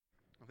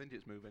think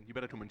it's moving. You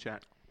better come and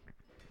check.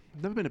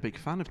 I've never been a big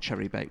fan of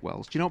cherry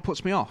Bakewells. Do you know what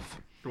puts me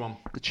off? Go on.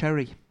 The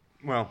cherry.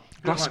 Well,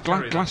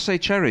 glacé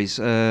cherries.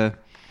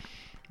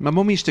 My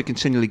mum used to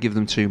continually give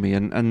them to me,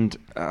 and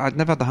I'd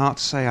never had the heart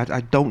to say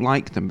I don't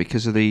like them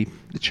because of the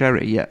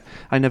cherry, yet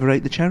I never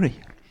ate the cherry.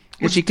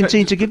 Yet she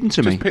continued to give them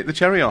to me. Just pick the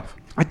cherry off.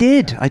 I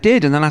did,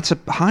 and then I had to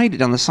hide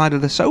it on the side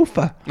of the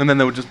sofa. And then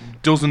there were just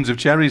dozens of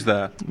cherries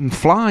there. And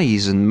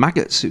flies and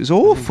maggots. It was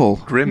awful.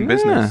 Grim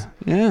business.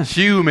 Yeah.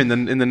 Hume in the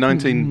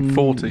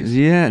 1940s.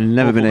 Yeah,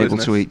 never Awful been able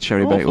business. to eat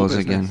cherry Awful Bakewells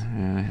business.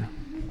 again.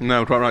 Yeah.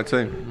 No, quite right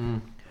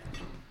too.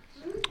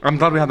 I'm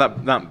glad we had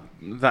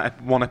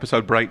that one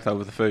episode break though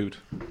with the food.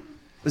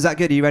 Was that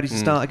good? Are you ready to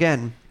start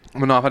again?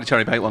 Well, no, I've had a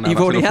cherry Bakewell now. You've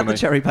That's already enough had for the me.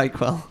 cherry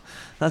Bakewell.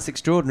 That's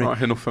extraordinary.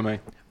 Right, enough for me.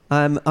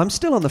 I'm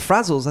still on the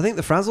Frazzles. I think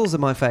the Frazzles are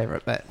my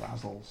favourite bit.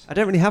 I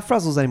don't really have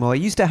Frazzles anymore. I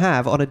used to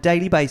have, on a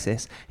daily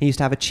basis, I used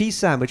to have a cheese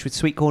sandwich with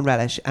sweet corn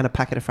relish and a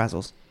packet of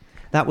Frazzles.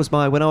 That was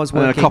when I was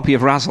working. And a copy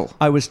of Razzle.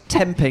 I was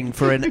temping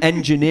for an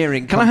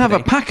engineering Can company. I have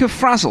a pack of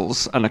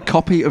Frazzles and a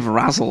copy of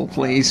Razzle,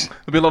 please?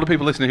 There'll be a lot of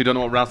people listening who don't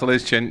know what Razzle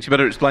is, Chinch. You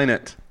better explain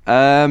it.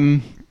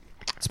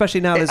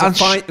 Especially now there's I'm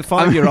a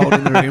five-year-old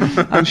in the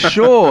room. I'm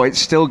sure it's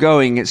still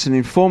going. It's an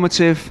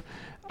informative,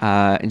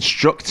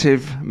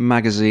 instructive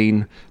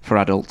magazine for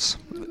adults.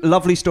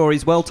 Lovely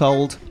stories, well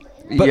told.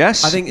 But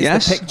Yes, I think it's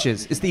yes. the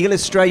pictures. It's the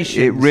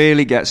illustrations. It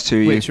really gets to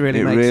you. Which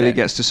really it makes really it.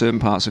 gets to certain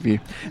parts of you.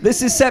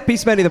 This is Set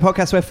Piece Menu, the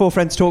podcast where four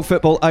friends talk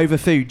football over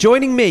food.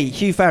 Joining me,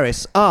 Hugh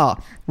Ferris,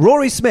 are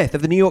Rory Smith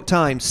of the New York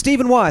Times,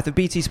 Stephen Wyeth of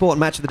BT Sport and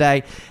Match of the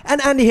Day,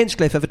 and Andy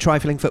Hinchcliffe of a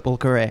trifling football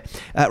career.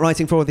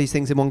 Writing for all of these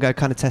things in one go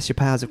kind of tests your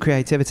powers of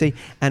creativity,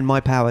 and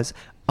my powers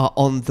are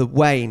on the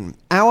wane.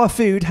 Our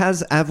food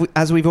has,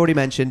 as we've already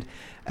mentioned,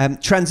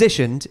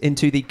 transitioned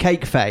into the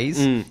cake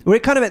phase. We're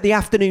kind of at the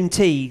afternoon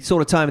tea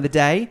sort of time of the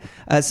day,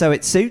 so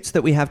it suits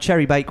that we have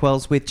cherry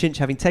Bakewells with Chinch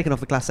having taken off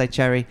the glacé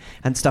cherry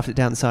and stuffed it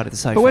down the side of the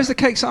sofa. But where's the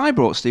cakes that I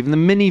brought, Stephen? The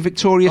mini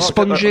Victoria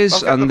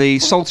sponges and the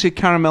salted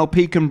caramel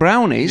pecan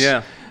brownies?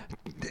 Yeah.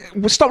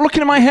 Well, stop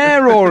looking at my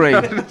hair, Rory.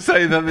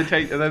 So they're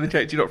the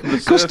cake you got from the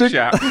Surf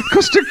Shack.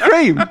 Custard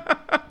cream.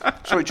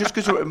 Sorry, just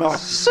because we're at my...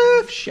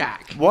 Surf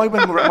Shack. Why,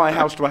 when we're at my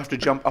house, do I have to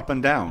jump up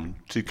and down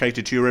to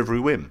cater to your every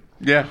whim?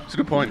 Yeah, it's a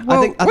good point.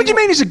 Well, I what do you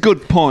mean it's a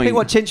good I point? think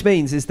what Chinch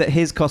means is that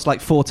his cost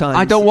like 4 times.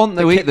 I don't want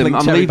the to eat them. Kipling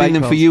I'm cherry leaving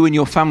them for Bakewells. you and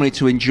your family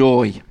to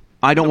enjoy.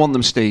 I don't want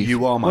them, Steve.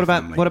 You are my What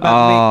about family. me? What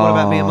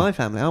about me and my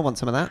family? I want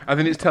some of that. I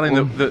think it's telling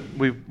that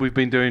we've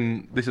been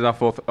doing, this is our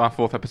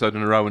fourth episode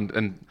in a row,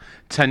 and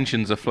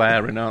tensions are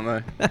flaring,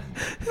 aren't they?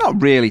 Not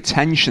really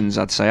tensions,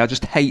 I'd say. I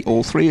just hate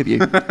all three of you.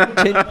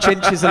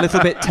 Chinch is a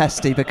little bit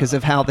testy because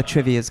of how the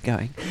trivia's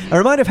going. A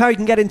reminder of how you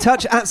can get in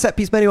touch at Set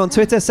Piece Menu on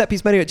Twitter,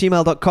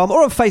 setpiecemenu@gmail.com,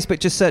 or on Facebook,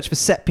 just search for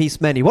Set Piece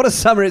Menu. What a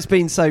summer it's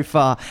been so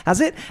far. Has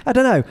it? I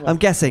don't know. I'm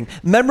guessing.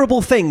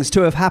 Memorable things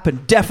to have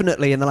happened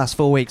definitely in the last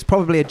 4 weeks.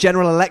 Probably a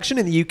general election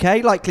in the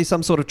UK, likely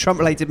some sort of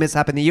Trump-related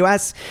mishap in the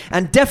US,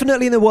 and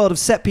definitely in the world of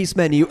Set Piece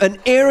Menu, an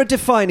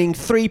era-defining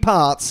 3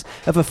 parts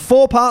of a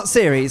 4-part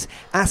series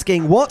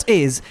asking what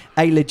is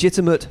a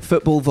legitimate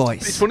football It's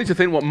voice. funny to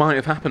think what might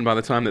have happened by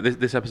the time that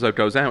this episode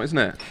goes out, isn't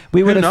it?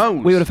 We would Who have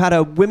knows? we would have had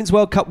a Women's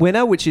World Cup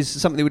winner, which is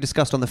something we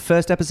discussed on the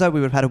first episode.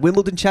 We would have had a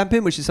Wimbledon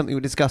champion, which is something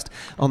we discussed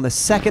on the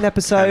second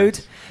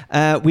episode.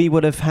 We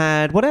would have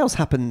had, what else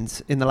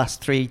happened in the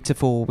last 3 to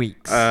 4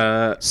 weeks?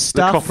 The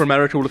Stuff. Copa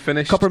America will have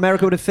finished. Copa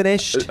America would have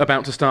finished.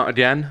 About to start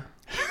again.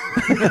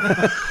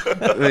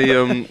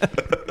 The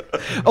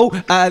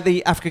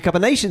Africa Cup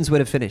of Nations would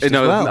have finished as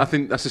No, well. I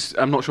think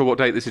I'm not sure what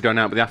date this is going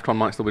out, but the AFCON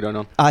might still be going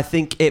on. I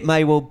think it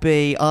may well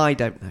be. I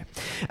don't know.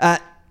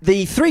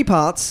 The 3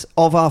 parts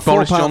of our 4-part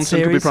Boris Johnson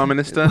series. could be Prime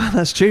Minister. Well,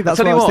 that's true. That's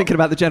I'll what tell I you was what, thinking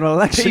about the general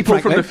election. People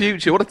from frankly. the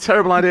future, what a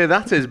terrible idea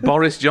that is.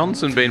 Boris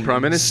Johnson being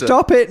Prime Minister.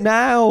 Stop it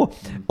now,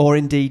 or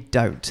indeed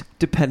don't,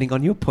 depending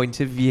on your point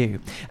of view.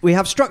 We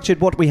have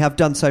structured what we have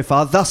done so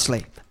far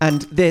thusly,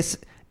 and this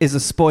is a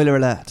spoiler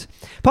alert.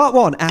 Part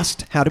 1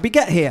 asked, how did we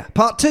get here?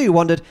 Part 2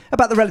 wondered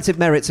about the relative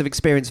merits of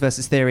experience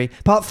versus theory.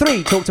 Part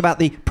 3 talked about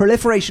the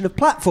proliferation of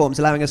platforms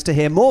allowing us to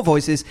hear more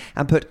voices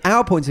and put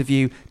our point of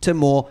view to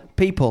more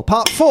people.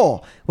 Part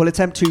 4 will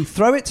attempt to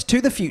throw it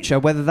to the future,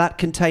 whether that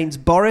contains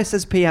Boris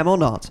as PM or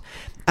not.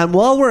 And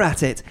while we're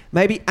at it,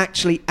 maybe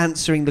actually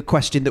answering the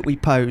question that we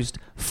posed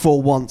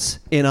for once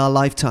in our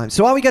lifetime.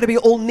 So are we going to be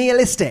all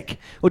nihilistic?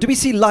 Or do we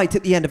see light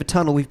at the end of a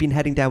tunnel we've been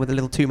heading down with a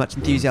little too much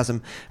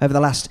enthusiasm over the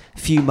last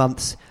few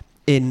months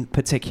in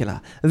particular?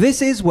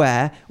 This is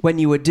where, when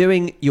you were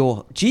doing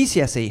your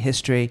GCSE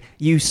history,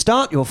 you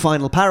start your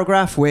final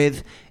paragraph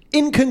with,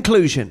 in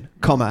conclusion,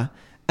 comma,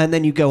 and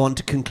then you go on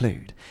to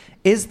conclude.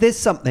 Is this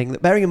something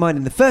that, bearing in mind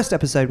in the first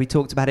episode we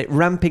talked about it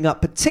ramping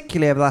up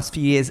particularly over the last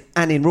few years,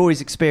 and in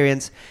Rory's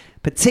experience,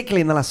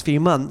 particularly in the last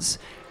few months,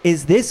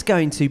 is this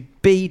going to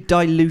be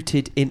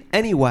diluted in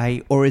any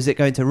way, or is it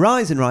going to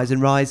rise and rise and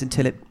rise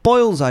until it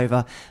boils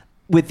over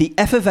with the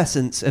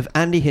effervescence of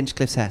Andy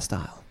Hinchcliffe's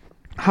hairstyle?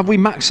 Have we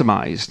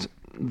maximised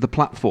the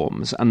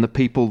platforms and the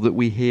people that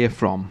we hear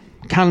from?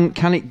 Can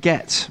we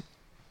get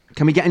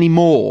any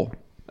more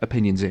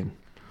opinions in?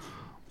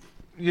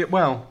 Yeah,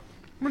 well,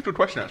 That's a good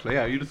question, actually.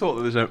 Yeah, you'd have thought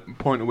that there's a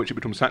point at which it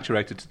becomes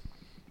saturated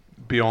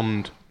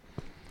beyond.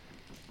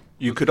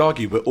 You could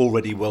argue we're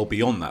already well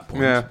beyond that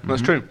point. Yeah,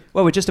 that's true.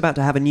 Well, we're just about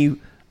to have a new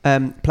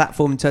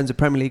platform in terms of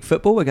Premier League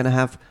football. We're going to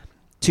have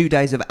 2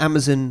 days of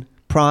Amazon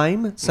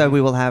Prime, so we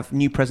will have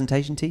new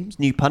presentation teams,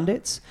 new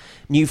pundits,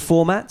 new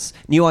formats,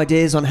 new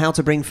ideas on how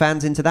to bring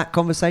fans into that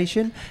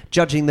conversation,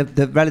 judging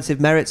the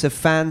relative merits of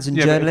fans and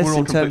journalists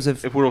in terms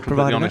of if we're all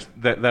completely providing honest,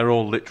 they're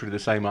all literally the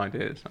same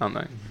ideas, aren't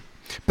they?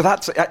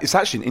 But it's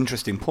actually an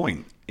interesting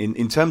point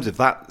in terms of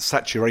that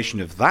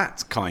saturation of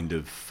that kind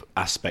of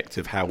aspect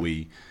of how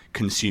we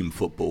consume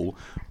football.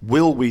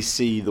 Will we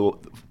see the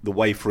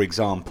way, for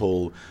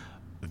example,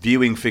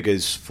 viewing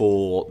figures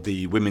for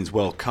the Women's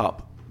World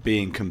Cup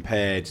being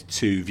compared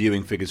to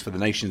viewing figures for the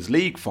Nations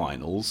League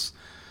finals?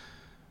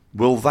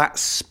 Will that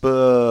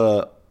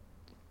spur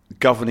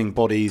governing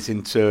bodies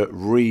into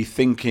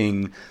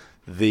rethinking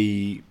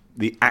the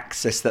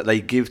access that they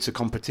give to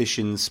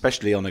competitions,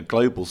 especially on a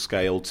global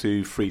scale,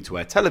 to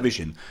free-to-air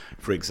television,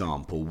 for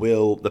example?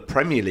 Will the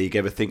Premier League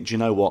ever think, do you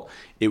know what,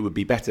 it would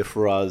be better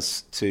for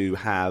us to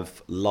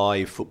have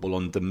live football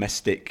on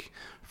domestic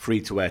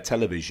free-to-air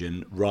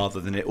television rather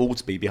than it all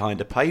to be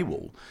behind a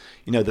paywall?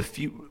 You know,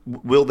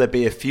 will there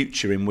be a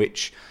future in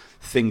which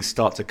things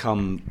start to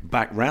come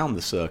back round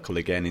the circle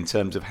again in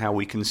terms of how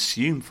we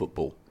consume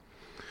football?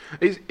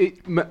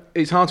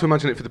 It's hard to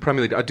imagine it for the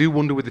Premier League. I do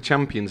wonder with the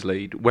Champions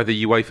League whether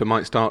UEFA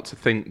might start to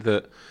think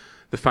that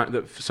the fact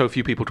that so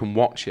few people can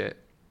watch it,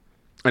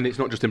 and it's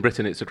not just in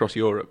Britain, it's across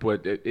Europe, where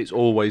it's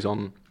always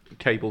on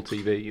cable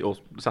TV or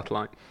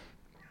satellite.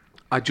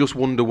 I just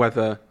wonder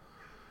whether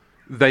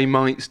they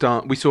might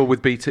start. We saw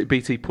with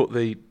BT put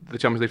the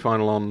Champions League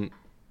final on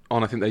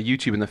I think their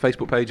YouTube and their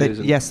Facebook pages.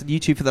 Yes,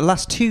 YouTube for the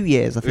last 2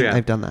 years. I think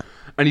they've done that.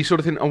 And you sort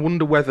of think, I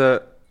wonder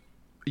whether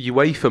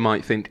UEFA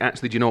might think,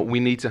 actually, do you know what, we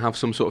need to have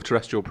some sort of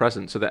terrestrial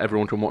presence so that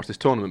everyone can watch this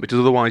tournament, because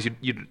otherwise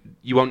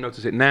you won't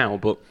notice it now,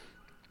 but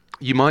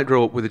you might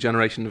grow up with a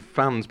generation of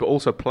fans, but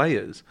also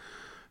players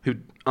who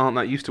aren't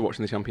that used to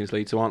watching the Champions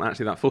League, so aren't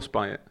actually that fussed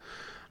by it.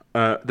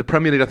 The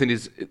Premier League, I think,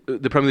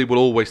 the Premier League will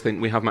always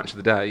think we have Match of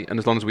the Day, and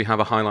as long as we have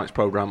a highlights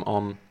programme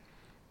on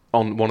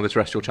one of the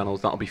terrestrial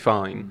channels, that'll be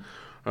fine.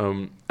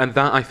 And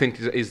that, I think,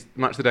 is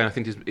Match of the Day. I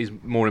think is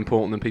more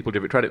important than people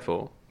give it credit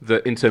for.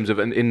 That in terms of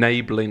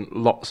enabling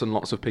lots and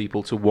lots of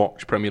people to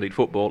watch Premier League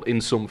football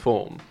in some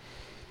form,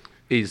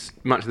 is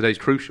Match of the Day is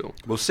crucial.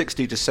 Well,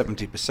 60 to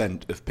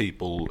 70% of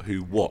people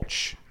who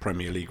watch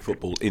Premier League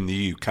football in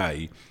the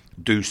UK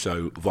do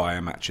so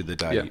via Match of the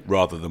Day,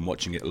 rather than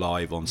watching it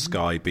live on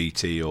Sky,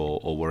 BT,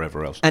 or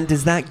wherever else. And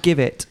does that give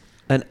it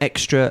an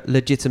extra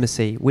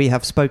legitimacy? We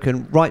have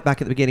spoken right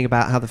back at the beginning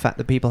about how the fact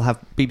that people have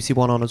BBC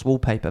One on as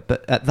wallpaper,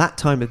 but at that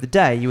time of the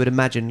day, you would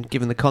imagine,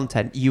 given the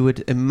content, you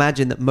would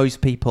imagine that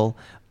most people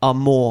are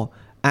more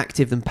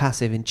active than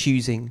passive in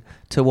choosing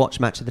to watch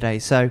Match of the Day.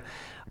 So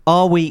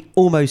are we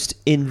almost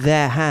in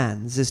their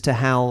hands as to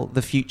how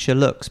the future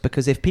looks?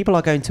 Because if people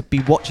are going to be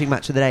watching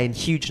Match of the Day in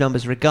huge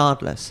numbers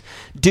regardless,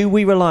 do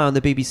we rely on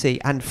the BBC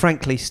and,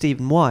 frankly,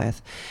 Stephen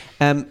Wyeth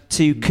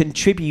to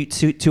contribute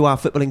to our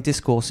footballing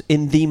discourse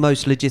in the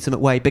most legitimate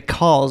way,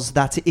 because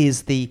that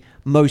is the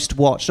most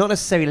watched, not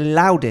necessarily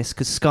loudest,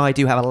 because Sky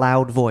do have a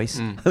loud voice.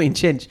 I mean,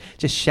 just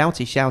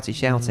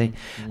shouty.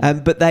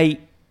 But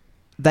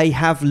they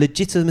have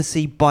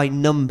legitimacy by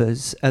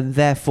numbers, and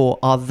therefore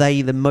are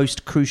they the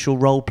most crucial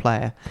role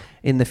player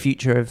in the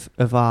future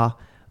of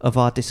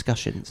our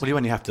discussions? Well, you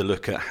only have to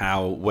look at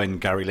how, when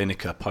Gary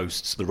Lineker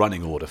posts the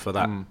running order for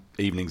that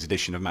evening's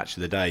edition of Match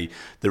of the Day,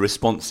 the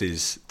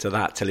responses to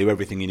that tell you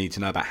everything you need to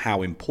know about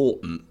how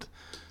important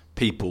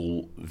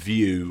people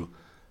view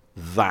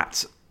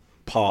that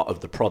part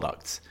of the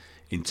product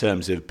in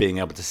terms of being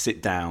able to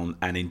sit down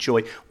and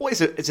enjoy what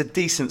is a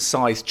decent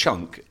sized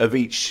chunk of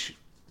each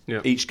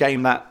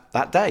game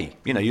that day.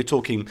 You know, you're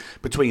talking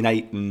between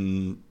 8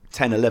 and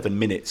 10, 11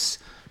 minutes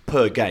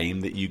per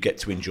game that you get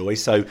to enjoy.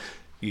 So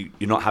you're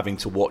not having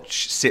to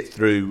sit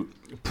through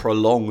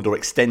prolonged or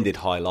extended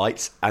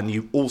highlights, and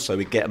you also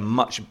get a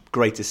much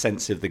greater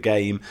sense of the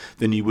game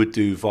than you would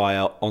do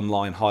via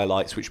online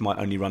highlights, which might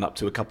only run up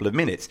to a couple of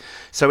minutes.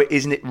 So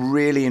isn't it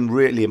really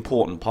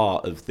important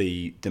part of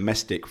the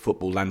domestic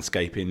football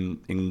landscape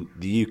in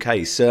the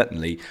UK,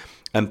 certainly?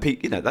 And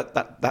you know,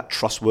 that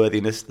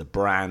trustworthiness, the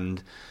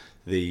brand,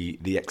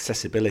 the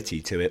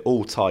accessibility to it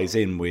all ties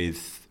in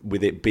with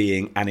it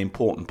being an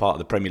important part of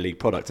the Premier League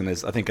product. And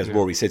as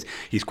Rory says,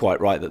 he's quite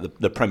right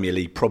that the Premier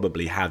League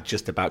probably have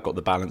just about got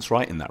the balance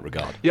right in that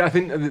regard. Yeah, I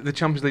think the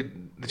Champions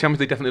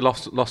League definitely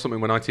lost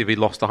something when ITV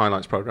lost the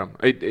highlights programme.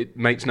 It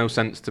makes no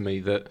sense to me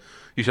that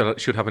you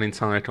should have an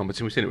entire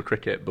competition. We've seen it with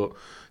cricket, but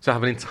to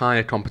have an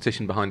entire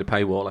competition behind a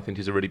paywall, I think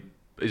is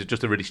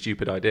just a really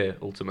stupid idea.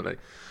 Ultimately,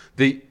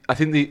 I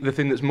think the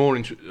thing that's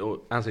more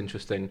as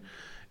interesting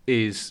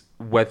is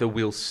whether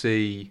we'll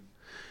see,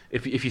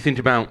 if you think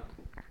about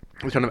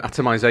the kind of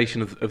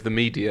atomisation of the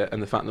media,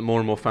 and the fact that more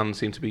and more fans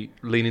seem to be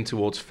leaning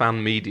towards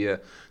fan media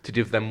to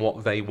give them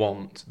what they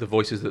want, the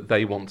voices that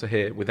they want to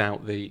hear,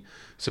 without the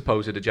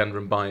supposed agenda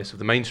and bias of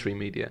the mainstream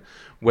media,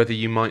 whether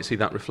you might see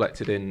that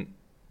reflected in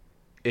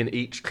in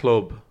each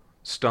club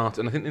start,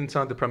 and I think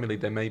inside the Premier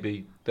League they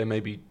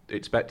maybe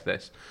expect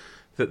this,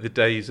 that the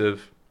days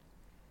of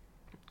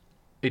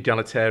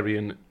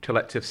egalitarian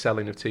collective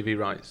selling of TV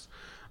rights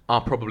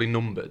are probably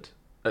numbered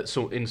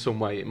in some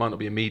way. It might not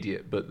be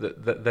immediate, but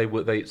that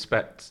they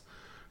expect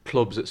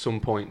clubs at some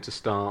point to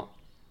start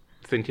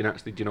thinking,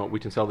 actually, do you know what, we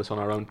can sell this on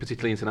our own,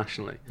 particularly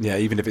internationally. Yeah,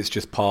 even if it's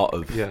just part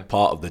of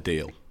the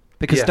deal.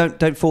 Because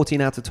don't 14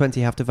 out of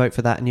 20 have to vote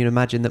for that, and you'd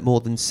imagine that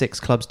more than 6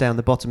 clubs down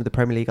the bottom of the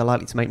Premier League are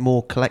likely to make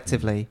more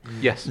collectively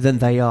than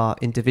they are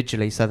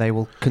individually, so they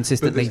will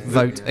consistently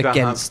vote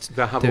against.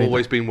 There have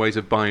always been ways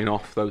of buying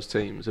off those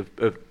teams, of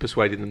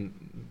persuading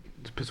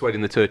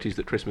the turkeys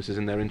that Christmas is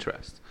in their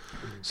interest.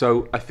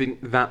 So I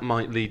think that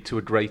might lead to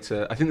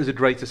I think there's a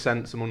greater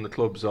sense among the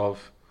clubs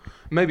of,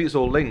 maybe it's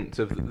all linked,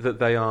 of that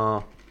they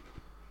are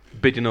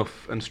big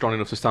enough and strong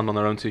enough to stand on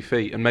their own 2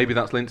 feet, and maybe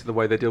that's linked to the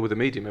way they deal with the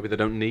media. Maybe they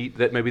don't need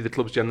that. Maybe the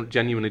clubs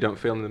genuinely don't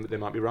feel that they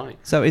might be right.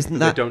 So isn't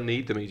that they don't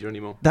need the media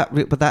anymore?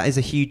 But that is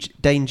a huge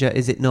danger,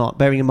 is it not?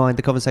 Bearing in mind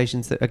the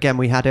conversations that again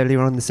we had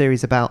earlier on in the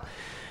series about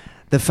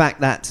the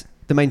fact that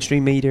the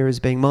mainstream media is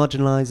being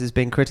marginalised, is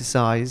being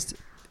criticised.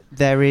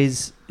 There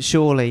is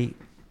surely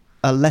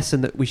a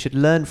lesson that we should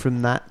learn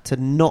from that, to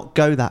not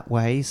go that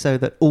way, so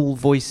that all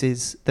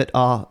voices that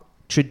are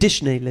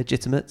traditionally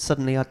legitimate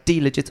suddenly are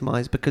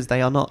delegitimised because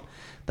they are not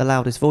the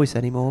loudest voice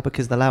anymore,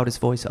 because the loudest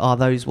voice are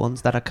those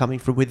ones that are coming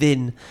from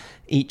within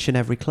each and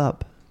every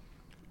club.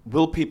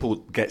 Will people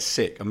get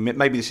sick? I mean,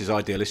 maybe this is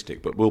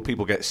idealistic, but will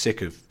people get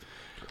sick of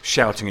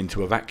shouting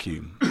into a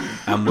vacuum?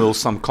 And will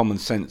some common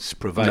sense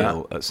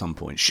prevail at some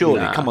point?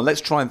 Surely, come on,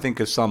 let's try and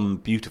think of some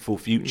beautiful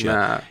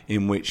future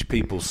in which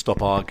people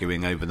stop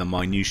arguing over the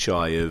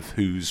minutiae of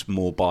who's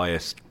more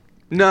biased.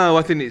 No,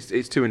 I think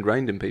it's too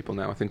ingrained in people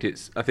now. I think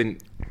it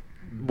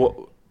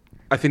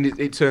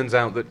turns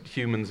out that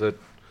humans are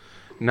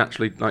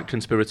naturally like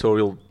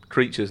conspiratorial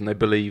creatures, and they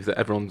believe that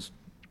everyone's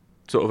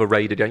sort of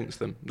arrayed against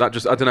them. That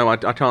just, I don't know. I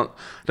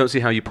don't see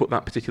how you put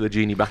that particular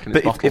genie back in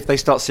its bottle. But if they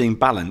start seeing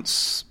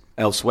balance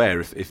elsewhere,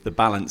 if the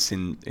balance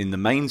in the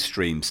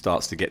mainstream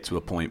starts to get to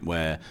a point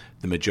where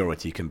the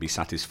majority can be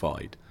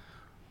satisfied,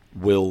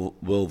 will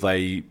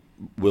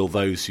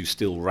those who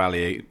still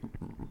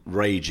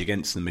rage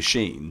against the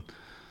machine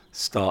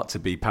start to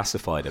be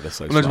pacified ever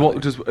so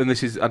slightly? And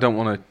this is, I don't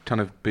want to kind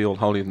of be all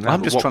holier than that.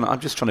 I'm just trying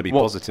to be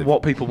positive.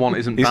 What people want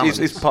isn't balance.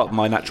 It's part of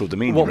my natural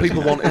demeanour. What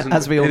people want isn't.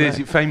 As we all know. It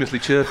is famously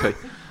chirpy.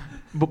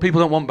 But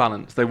people don't want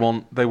balance. They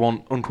want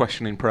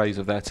unquestioning praise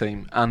of their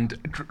team. And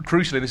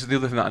crucially, this is the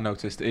other thing that I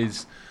noticed,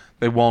 is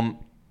they want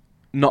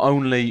not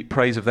only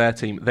praise of their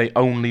team, they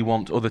only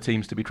want other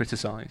teams to be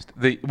criticised.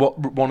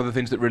 One of the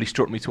things that really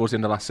struck me towards the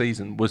end of last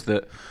season was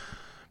that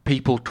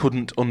people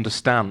couldn't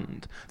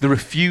understand the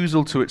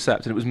refusal to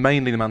accept, and it was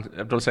mainly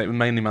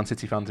Man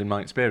City fans in my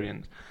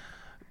experience,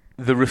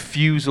 the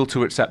refusal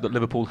to accept that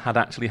Liverpool had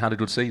actually had a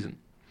good season.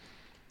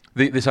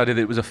 This idea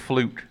that it was a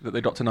fluke that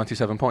they got to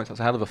 97 points. That's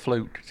a hell of a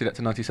fluke to get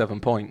to 97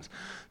 points.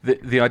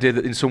 The idea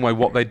that in some way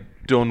what they'd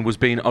done was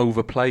being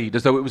overplayed,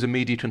 as though it was a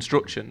media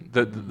construction.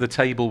 The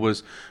table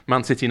was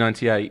Man City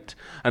 98,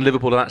 and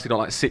Liverpool had actually got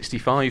like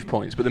 65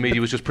 points, but the media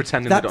was just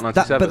pretending they got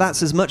 97. But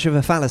that's as much of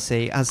a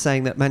fallacy as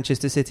saying that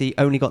Manchester City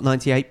only got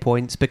 98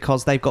 points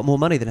because they've got more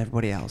money than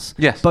everybody else.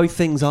 Yes. Both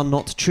things are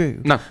not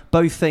true. No.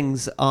 Both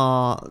things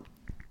are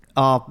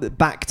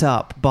backed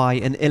up by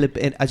an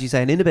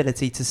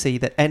inability to see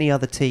that any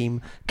other team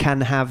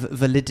can have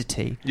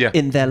validity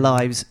in their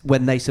lives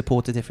when they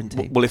support a different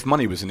team. Well, if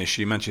money was an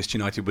issue, Manchester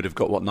United would have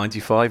got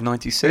 95,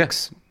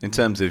 96 in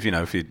terms of,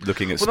 if you're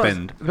looking at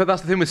spend. But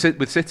that's the thing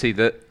with City,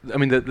 that I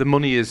mean the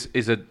money is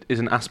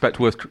an aspect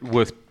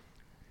worth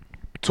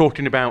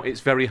talking about.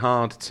 It's very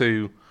hard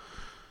to.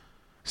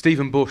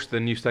 Stephen Bush, the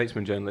New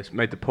Statesman journalist,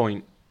 made the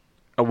point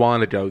a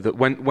while ago that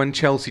when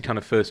Chelsea kind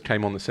of first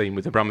came on the scene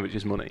with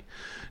Abramovich's money,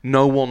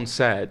 no one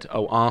said,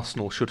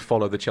 Arsenal should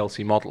follow the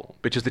Chelsea model,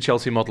 because the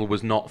Chelsea model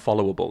was not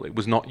followable. It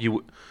was not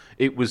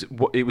it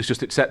was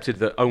just accepted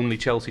that only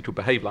Chelsea could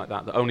behave like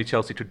that only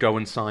Chelsea could go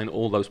and sign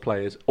all those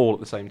players all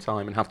at the same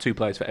time and have 2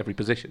 players for every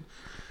position,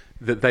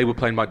 that they were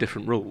playing by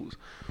different rules.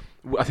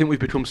 I think we've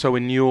become so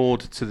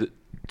inured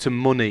to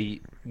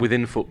money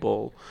within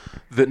football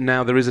that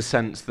now there is a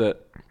sense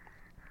that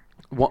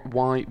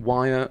why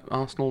are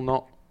Arsenal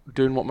not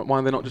doing why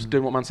are they not just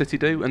doing what Man City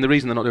do? And the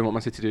reason they're not doing what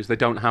Man City do is they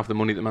don't have the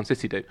money that Man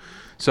City do.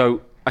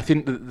 So I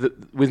think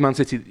that with Man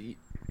City,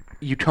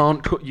 you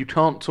can't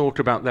talk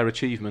about their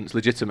achievements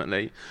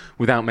legitimately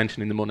without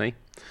mentioning the money.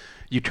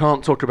 You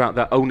can't talk about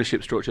their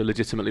ownership structure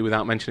legitimately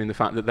without mentioning the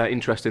fact that their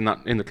interest in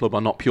the club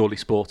are not purely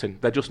sporting.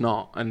 They're just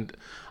not. And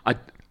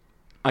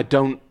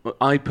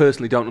I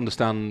personally don't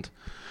understand.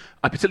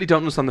 I particularly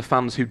don't understand the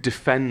fans who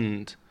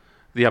defend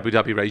the Abu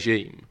Dhabi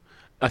regime.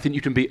 I think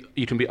you can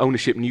be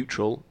ownership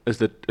neutral as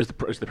the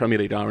Premier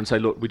League are, and say,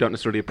 look, we don't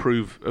necessarily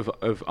approve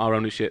of our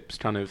ownership's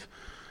kind of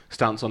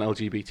stance on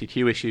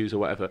LGBTQ issues or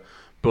whatever,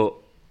 but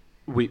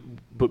we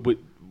don't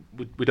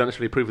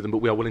necessarily approve of them, but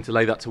we are willing to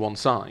lay that to one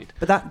side.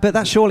 But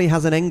that surely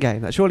has an end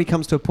game. That surely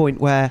comes to a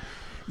point where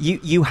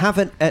you have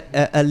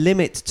a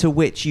limit to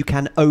which you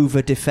can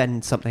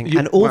over-defend something.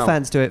 And all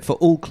fans do it for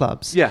all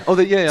clubs. Yeah,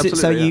 absolutely.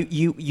 So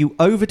you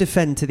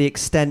over-defend to the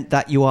extent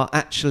that you are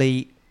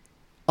actually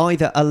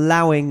either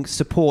allowing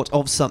support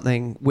of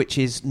something which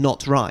is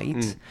not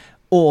right,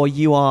 or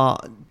you are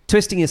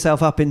twisting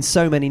yourself up in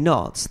so many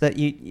knots that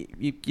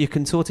you're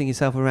contorting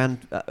yourself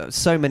around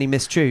so many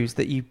mistruths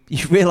that you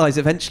realise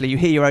eventually you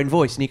hear your own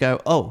voice and you go,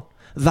 oh,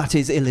 that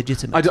is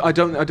illegitimate. I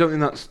don't think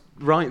that's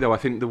right, though. I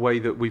think the way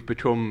that we've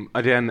become,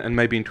 again, and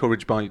maybe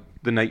encouraged by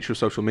the nature of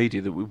social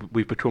media, that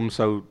we've become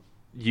so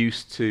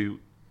used to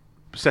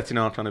setting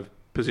our kind of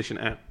position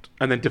out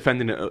and then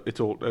defending it at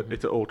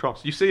all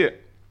costs. You see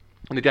it,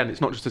 and again, it's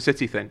not just a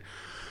City thing,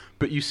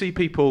 but you see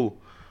people,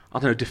 I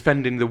don't know,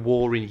 defending the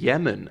war in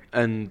Yemen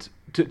and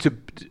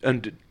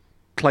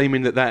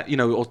claiming that they're,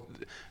 or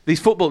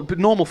these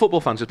normal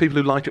football fans,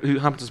 people who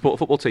happen to support a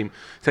football team,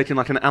 taking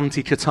like an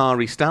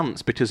anti-Qatari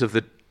stance because of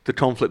the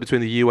conflict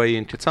between the UAE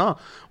and Qatar.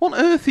 What on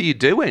earth are you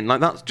doing? Like,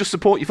 that's just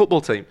support your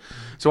football team.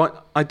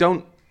 So I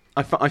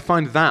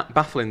find that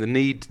baffling, the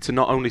need to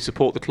not only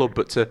support the club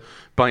but to,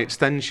 by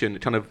extension,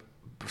 kind of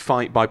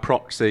fight by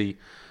proxy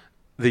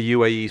the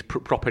UAE's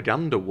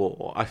propaganda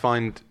war. I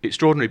find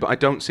extraordinary, but I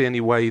don't see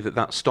any way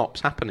that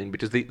stops happening,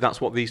 because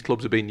that's what these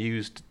clubs are being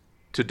used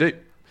to do.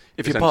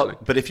 If you're part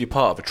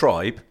of a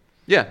tribe,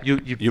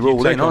 you're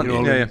all in, aren't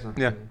you?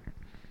 Yeah.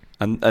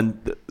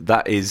 And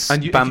that is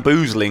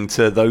bamboozling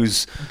to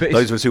those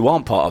of us who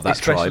aren't part of that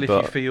tribe.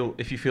 Especially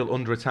if you feel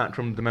under attack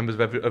from the members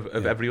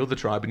of every other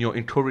tribe, and you're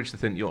encouraged to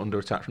think you're under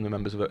attack from the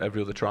members of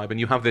every other tribe, and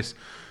you have this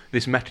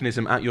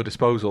mechanism at your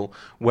disposal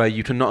where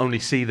you can not only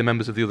see the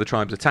members of the other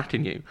tribes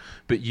attacking you,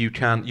 but you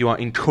are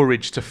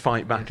encouraged to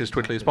fight back as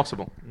quickly as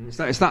possible.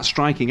 It's that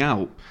striking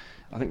out.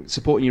 I think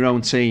supporting your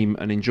own team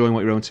and enjoying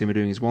what your own team are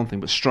doing is one thing,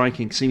 but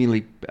striking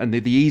seemingly, and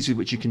the ease with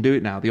which you can do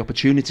it now, the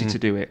opportunity to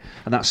do it,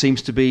 and that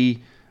seems to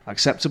be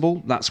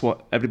acceptable. That's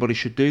what everybody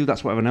should do.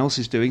 That's what everyone else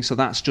is doing. So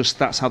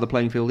that's how the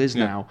playing field is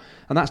now,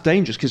 and that's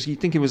dangerous, because you're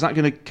thinking,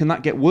 can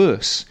that get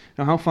worse?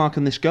 Now, how far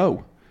can this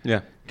go?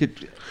 Yeah,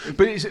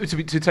 but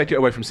to take it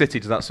away from City,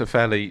 that's a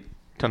fairly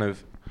kind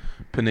of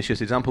pernicious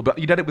example. But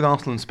you did it with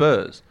Arsenal and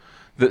Spurs.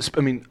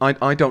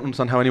 I don't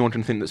understand how anyone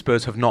can think that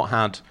Spurs have not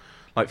had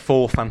like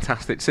 4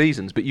 fantastic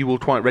seasons, but you will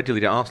quite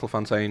regularly get Arsenal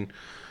fans saying,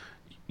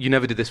 you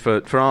never did this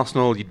for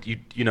Arsenal,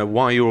 you know,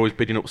 why are you always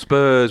bidding up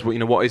Spurs,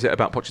 what is it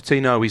about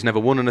Pochettino, he's never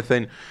won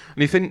anything. And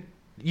you think,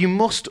 you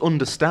must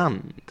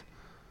understand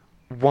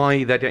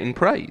why they're getting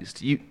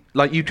praised. You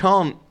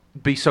can't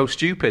be so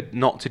stupid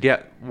not to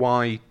get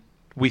why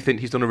we think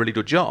he's done a really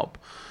good job.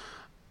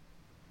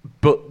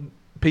 But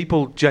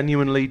people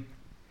genuinely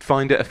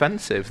find it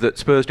offensive that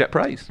Spurs get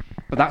praise.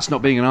 But that's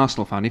not being an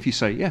Arsenal fan. If you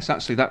say, yes,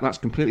 actually, that's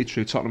completely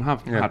true. Tottenham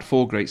have had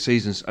 4 great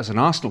seasons. As an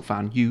Arsenal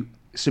fan, you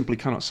simply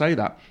cannot say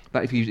that.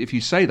 That if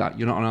you say that,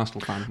 you're not an Arsenal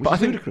fan. Which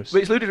is ludicrous.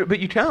 But it's ludicrous. But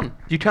you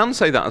can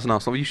say that as an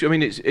Arsenal. To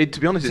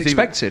be honest, it's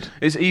expected.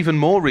 It's even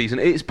more reason.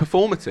 It's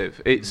performative.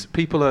 It's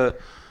people are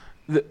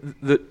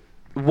that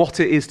what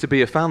it is to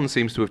be a fan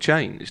seems to have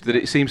changed. That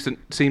it seems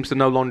to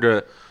no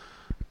longer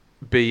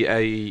be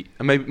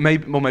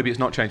maybe it's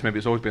not changed. Maybe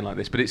it's always been like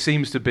this. But it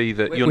seems to be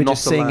that you're we're not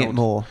just seeing allowed. It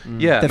more.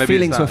 Yeah, the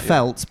feelings were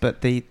felt,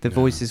 but the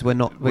voices were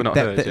not.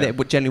 There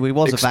generally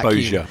was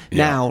exposure, a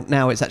vacuum.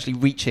 Now it's actually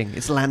reaching.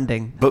 It's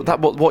landing. But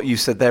what you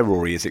said there,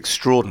 Rory, is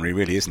extraordinary,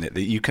 really, isn't it?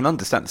 That you can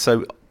understand.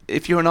 So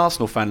if you're an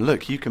Arsenal fan,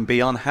 look, you can be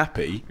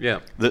unhappy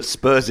that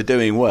Spurs are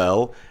doing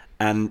well,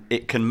 and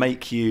it can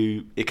make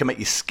your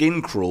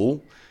skin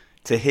crawl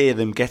to hear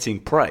them getting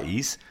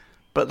praise.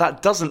 But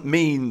that doesn't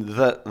mean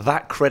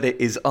that credit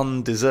is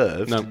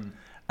undeserved. No.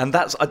 And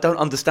I don't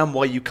understand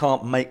why you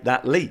can't make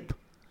that leap.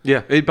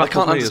 Yeah, I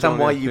can't understand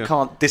why you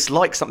can't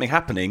dislike something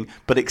happening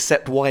but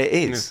accept why it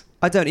is.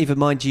 I don't even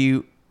mind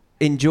you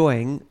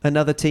enjoying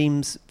another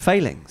team's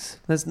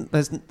failings.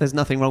 There's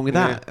nothing wrong with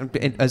that.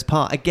 As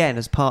part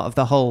of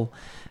the whole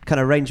kind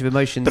of range of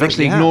emotions. But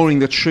actually ignoring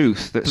the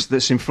truth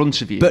that's in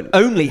front of you. But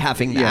only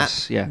having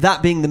that,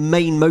 that being the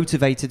main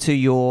motivator to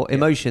your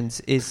emotions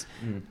is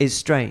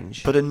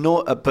strange. But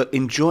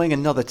enjoying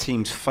another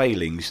team's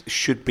failings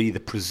should be the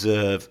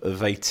preserve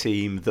of a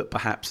team that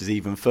perhaps is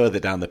even further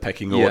down the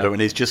pecking order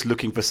and is just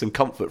looking for some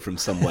comfort from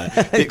somewhere.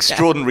 The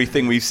extraordinary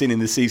thing we've seen in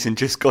the season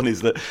just gone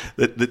is that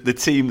the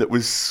team that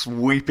was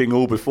sweeping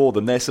all before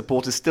them, their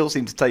supporters still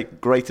seem to take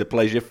greater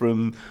pleasure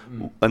from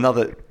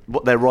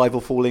their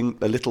rival falling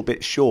a little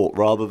bit short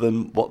rather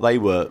than what they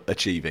were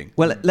achieving.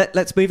 Well,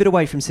 let's move it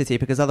away from City,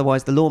 because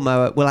otherwise the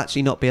lawnmower will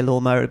actually not be a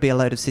lawnmower. It'll be a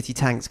load of City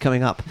tanks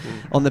coming up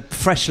on the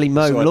freshly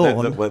mown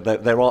lawn.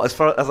 There are,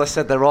 as I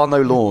said, there are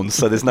no lawns,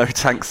 so there's no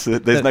tanks.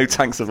 There's no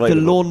tanks available.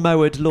 The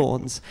lawn-mowered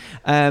lawns.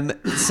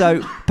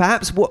 So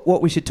perhaps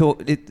what we should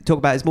talk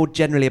about is more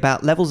generally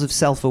about levels of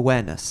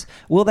self-awareness.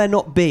 Will there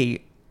not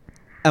be?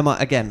 I'm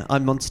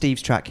on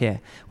Steve's track here.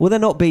 Will there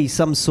not be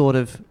some sort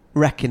of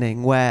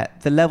reckoning where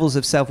the levels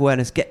of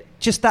self-awareness get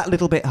just that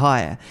little bit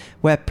higher,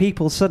 where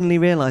people suddenly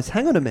realise,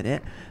 hang on a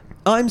minute,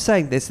 I'm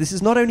saying this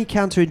is not only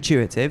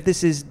counterintuitive,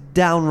 this is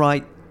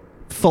downright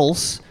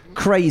false,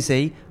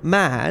 crazy,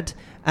 mad,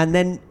 and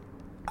then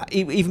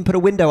even put a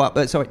window up,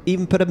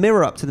 even put a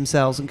mirror up to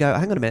themselves and go,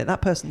 hang on a minute,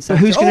 that person said, But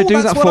who's going to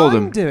do that's that what for I'm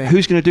them? doing.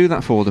 Who's going to do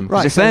that for them? 'Cause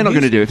Right, if so they're not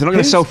going to do it, if they're not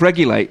going to who's-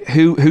 self-regulate,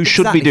 who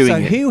should be Exactly. doing so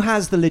it? who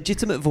has the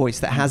legitimate voice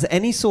that has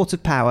any sort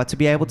of power to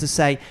be able to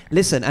say,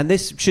 listen, and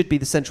this should be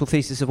the central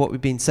thesis of what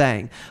we've been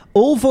saying,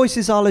 all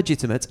voices are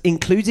legitimate,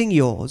 including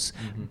yours,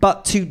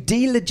 but to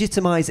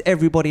delegitimize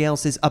everybody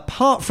else's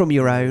apart from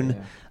your own,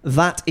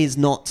 that is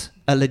not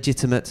a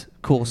legitimate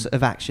course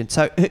of action.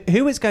 So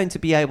who is going to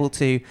be able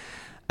to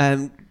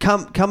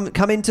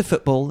come into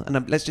football,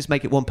 and let's just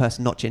make it one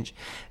person, not Chinch,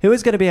 who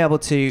is going to be able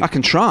to I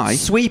can try.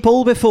 sweep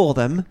all before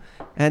them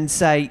and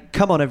say,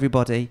 come on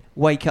everybody,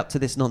 wake up to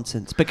this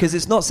nonsense, because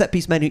it's not set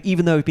piece menu,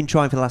 even though we've been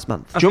trying for the last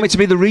month. Do you want me to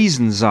be the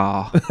reason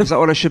czar? Is that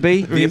what I should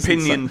be? The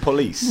opinion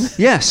police.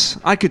 Yes,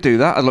 I could do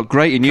that. I look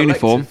great in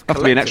uniform. I have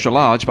to be an extra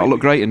large, but I look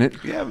great in it.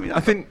 Yeah, I mean,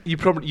 I think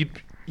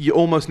you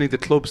almost need the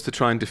clubs to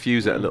try and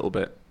diffuse it a little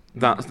bit.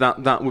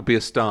 That would be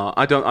a start.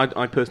 I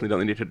personally don't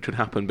think it should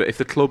happen, but if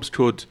the clubs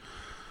could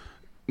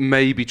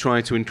maybe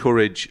try to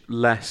encourage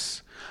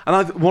less.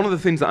 And one of the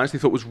things that I actually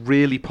thought was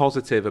really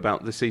positive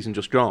about the season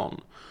just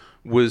gone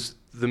was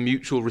the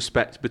mutual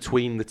respect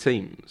between the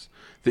teams.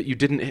 That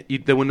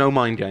there were no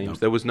mind games. No.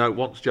 There was no,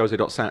 once Jose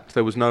got sacked,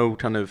 there was no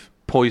kind of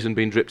poison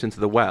being dripped into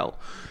the well.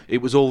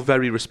 It was all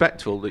very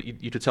respectful. That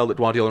you could tell that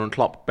Guardiola and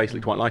Klopp basically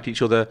quite like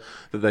each other,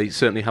 that they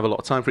certainly have a lot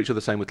of time for each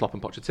other, same with Klopp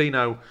and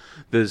Pochettino.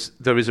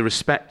 There is a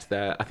respect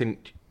there. I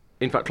think,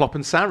 in fact, Klopp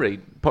and Sarri,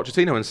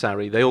 Pochettino and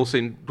Sarri, they all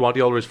seen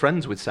Guardiola as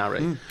friends with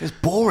Sarri. It was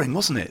boring,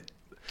 wasn't it?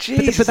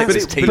 Jesus,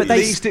 but at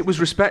least it was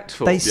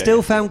respectful. They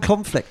still found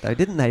conflict, though,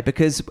 didn't they?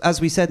 Because,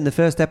 as we said in the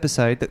first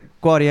episode, that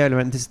Guardiola,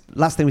 and this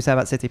last thing we say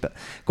about City, but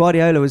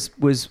Guardiola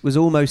was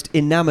almost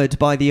enamoured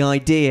by the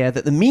idea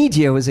that the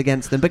media was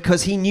against them,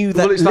 because he knew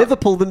that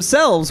Liverpool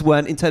themselves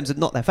weren't, in terms of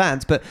not their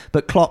fans, but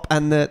Klopp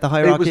and the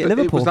hierarchy at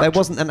Liverpool. There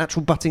wasn't a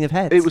natural butting of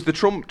heads. It was the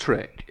Trump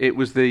trick. It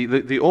was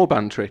the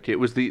Orban trick. It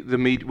was the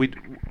media.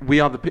 We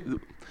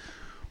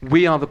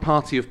are the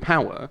party of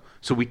power,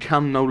 so we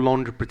can no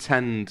longer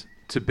pretend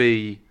to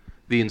be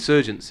the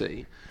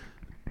insurgency.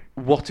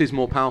 What is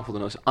more powerful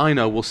than us? I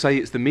know we'll say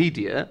it's the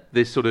media,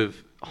 this sort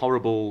of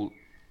horrible,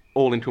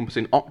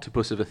 all-encompassing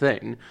octopus of a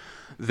thing,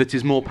 that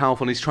is more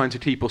powerful and is trying to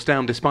keep us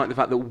down, despite the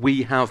fact that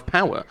we have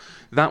power.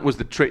 That was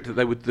the trick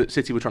that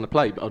City were trying to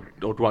play,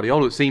 or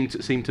Guardiola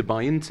seemed to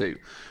buy into,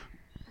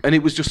 and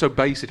it was just so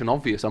basic and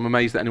obvious. I'm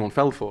amazed that anyone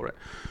fell for it.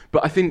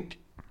 But I think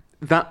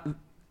that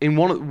in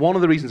one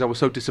of the reasons I was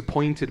so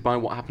disappointed by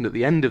what happened at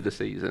the end of the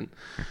season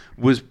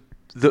was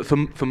that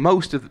for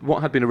most of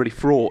what had been a really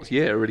fraught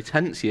year, a really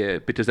tense year,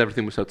 because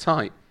everything was so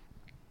tight,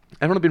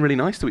 everyone had been really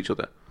nice to each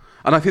other.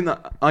 And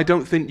I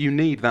don't think you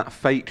need that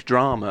fake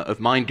drama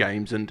of mind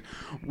games and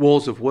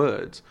wars of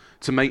words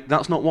to make.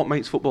 That's not what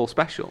makes football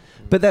special.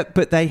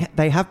 But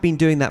they have been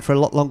doing that for a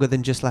lot longer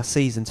than just last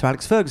season. So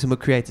Alex Ferguson would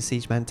create a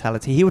siege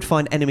mentality. He would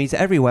find enemies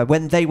everywhere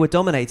when they were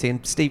dominating.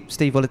 And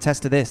Steve will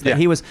attest to this, that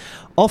he was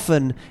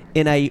often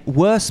in a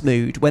worse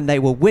mood when they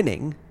were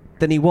winning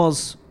than he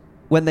was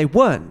when they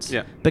weren't.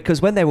 Yeah.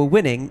 Because when they were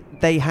winning,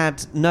 they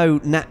had no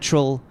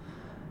natural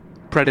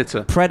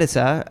predator,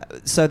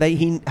 so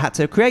he had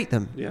to create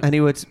them, and he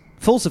would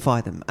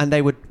falsify them, and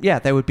they would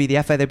be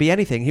the FA, they'd be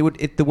anything.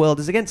 The world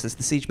is against us,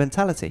 the siege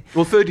mentality.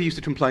 Well, Fergie used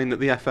to complain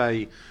that the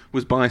FA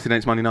was biased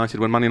against Man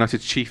United when Man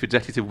United's chief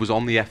executive was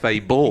on the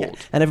FA board.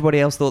 Yeah. And everybody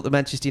else thought that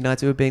Manchester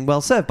United were being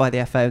well served by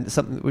the FA, and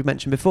something that we've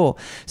mentioned before.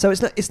 So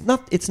it's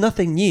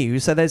nothing new,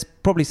 so there's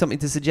probably something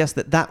to suggest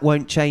that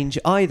won't change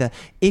either.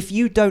 If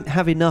you don't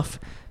have enough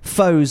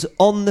foes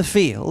on the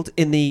field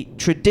in the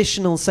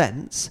traditional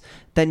sense,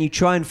 then you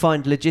try and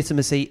find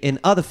legitimacy in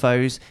other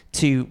foes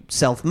to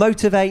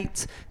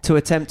self-motivate, to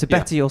attempt to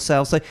better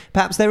yourself. So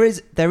perhaps there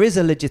is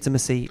a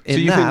legitimacy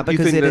in that. You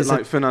think that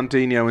like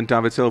Fernandinho and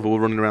David Silva were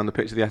running around the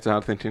pitch of the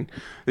Etihad thinking,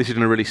 this is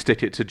going to really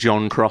stick it to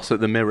John Cross at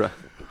the Mirror?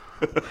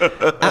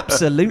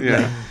 Absolutely.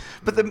 Yeah.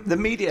 But the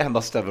media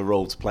must have a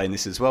role to play in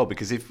this as well,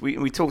 because if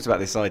we talked about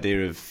this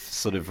idea of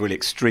sort of really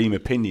extreme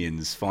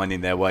opinions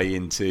finding their way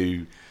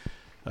into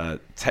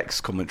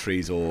text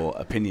commentaries or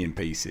opinion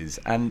pieces.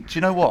 And do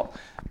you know what?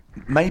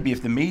 Maybe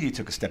if the media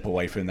took a step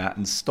away from that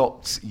and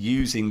stopped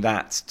using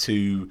that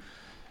to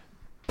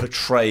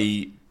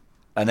portray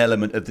an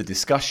element of the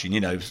discussion,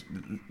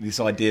 this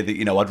idea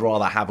that, I'd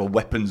rather have a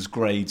weapons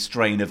grade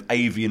strain of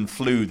avian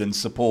flu than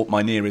support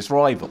my nearest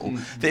rival.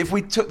 That if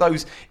we took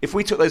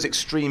those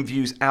extreme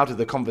views out of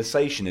the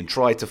conversation and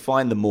tried to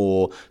find the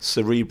more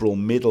cerebral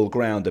middle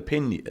ground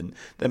opinion,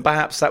 then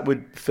perhaps that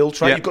would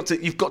filter out.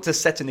 You've got to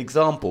set an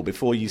example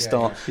before you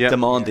start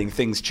demanding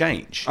things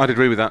change. I'd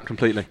agree with that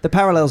completely. The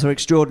parallels are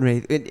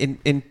extraordinary.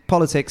 In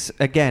politics,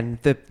 again,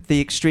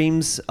 the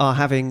extremes are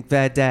having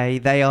their day.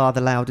 They are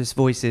the loudest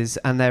voices,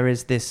 and there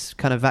is this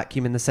kind of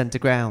vacuum in the centre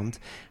ground.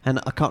 And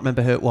I can't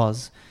remember who it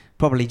was.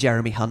 Probably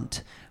Jeremy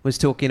Hunt was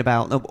talking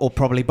about, or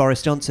probably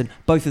Boris Johnson.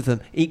 Both of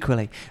them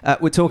equally.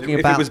 We're talking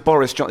about. If it was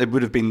Boris Johnson, it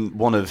would have been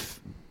one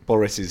of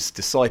Boris's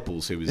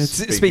disciples who was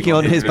speaking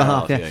on his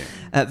behalf.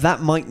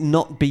 That might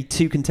not be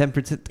too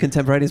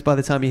contemporaneous by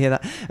the time you hear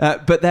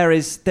that. But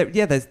there's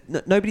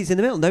nobody's in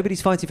the middle.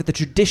 Nobody's fighting for the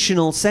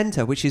traditional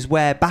centre, which is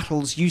where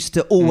battles used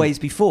to always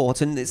be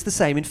fought. And it's the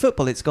same in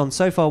football. It's gone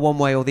so far one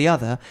way or the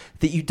other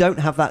that you don't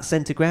have that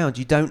centre ground.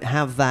 You don't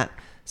have that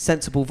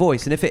sensible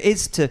voice. And if it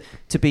is to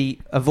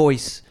be a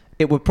voice,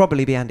 it would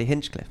probably be Andy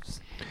Hinchcliffe's.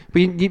 But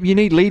you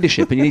need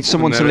leadership, and you need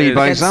someone to lead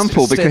by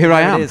example. Because here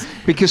I am.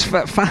 Because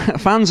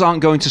fans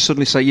aren't going to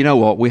suddenly say, you know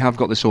what, we have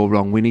got this all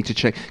wrong. We need to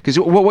check. Because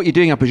what you're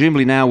doing,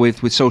 presumably now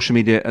with social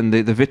media and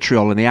the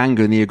vitriol and the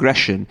anger and the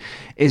aggression,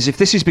 is if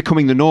this is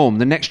becoming the norm,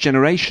 the next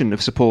generation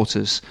of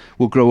supporters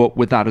will grow up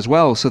with that as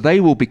well. So they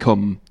will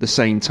become the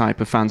same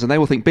type of fans, and they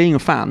will think, being a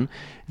fan,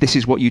 this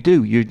is what you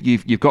do.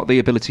 You've got the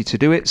ability to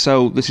do it.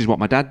 So this is what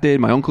my dad did,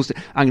 my uncles did.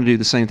 I'm going to do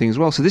the same thing as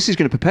well. So this is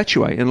going to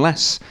perpetuate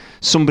unless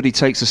somebody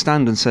takes a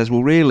stand and says,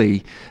 well, really,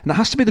 and that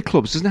has to be the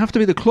clubs. Doesn't it have to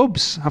be the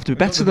clubs? Have to be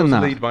better than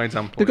that. Lead by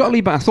example. They've got to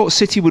lead by. I thought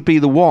City would be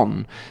the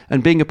one,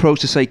 and being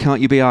approached to say,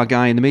 can't you be our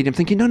guy in the media? I'm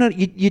thinking, no,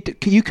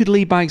 you could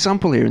lead by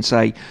example here and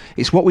say,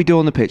 it's what we do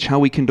on the pitch, how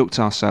we conduct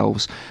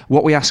ourselves,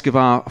 what we ask of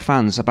our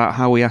fans about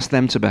how we ask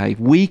them to behave.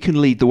 We can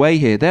lead the way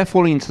here. They're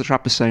falling into the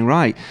trap of saying,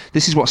 right,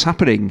 this is what's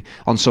happening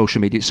on social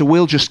media, so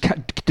we'll just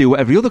do what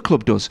every other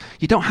club does.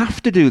 You don't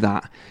have to do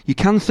that. You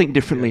can think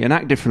differently and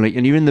act differently,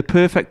 and you're in the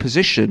perfect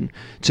position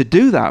to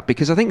do that,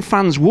 because I think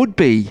fans would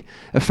be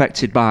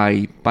affected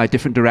by a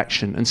different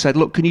direction and said,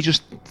 look, can you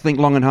just think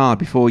long and hard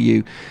before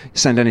you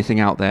send anything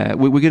out there?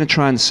 We're going to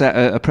try and set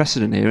a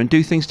precedent here and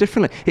do things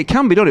differently. It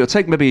can be done. It'll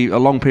take maybe a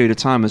long period of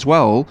time as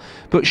well,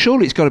 but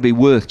surely it's got to be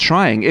worth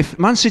trying. If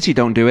Man City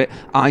don't do it,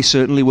 I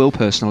certainly will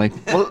personally.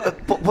 Well,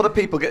 what are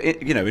people,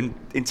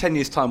 in 10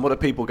 years' time, what are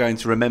people going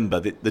to remember?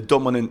 The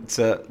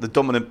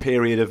dominant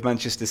period of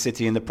Manchester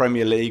City in the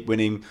Premier League,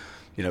 winning,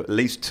 at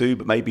least 2,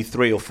 but maybe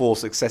 3 or 4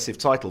 successive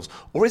titles?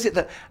 Or is it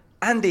that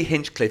Andy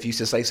Hinchcliffe used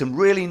to say some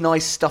really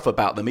nice stuff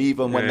about them,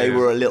 even when they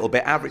were a little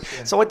bit average?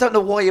 Yeah. So I don't know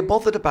why you're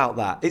bothered about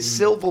that. It's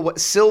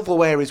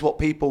silverware is what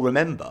people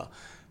remember.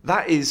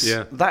 That is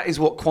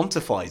what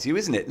quantifies you,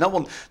 isn't it? No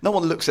one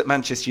looks at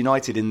Manchester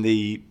United in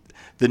the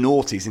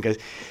noughties and goes,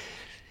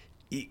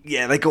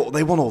 yeah,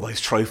 they won all those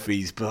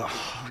trophies, but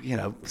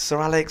Sir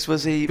Alex,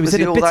 was he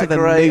all that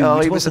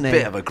great? He was a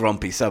bit of a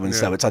grumpy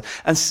so-and-so at times.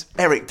 And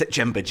Eric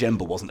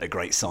Djemba wasn't a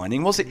great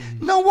signing, was it?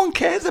 No one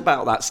cares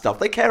about that stuff.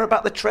 They care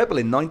about the treble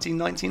in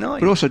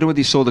 1999. But also, I don't know whether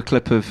you saw the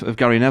clip of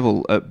Gary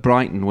Neville at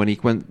Brighton when he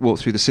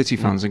walked through the City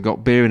fans and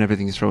got beer and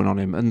everything thrown on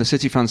him, and the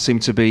City fans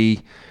seemed to be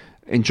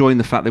enjoying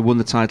the fact they won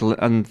the title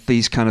and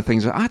these kind of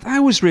things. I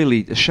was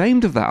really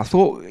ashamed of that. I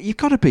thought, haven't you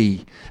got to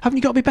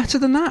be better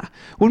than that?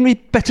 Wouldn't it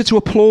be better to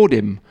applaud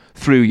him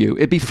through you?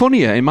 It'd be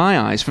funnier in my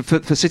eyes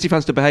for City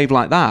fans to behave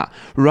like that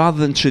rather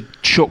than to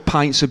chuck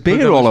pints of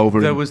beer all over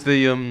him. There was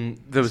the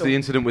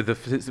incident with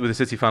the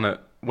City fan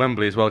at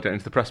Wembley as well, getting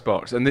into the press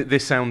box, and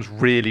this sounds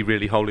really,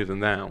 really holier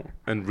than thou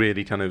and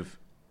really kind of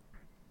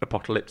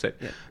apocalyptic.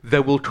 Yeah.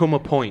 There will come a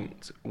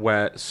point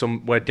where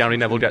Gary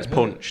Neville gets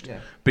punched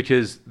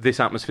because this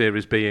atmosphere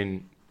is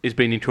being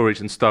encouraged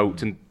and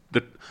stoked, and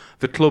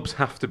the clubs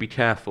have to be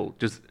careful.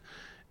 Just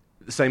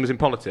the same as in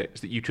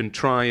politics, that you can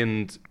try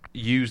and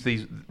use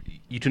this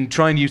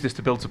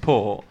to build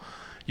support.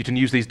 You can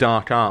use these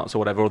dark arts or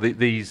whatever, or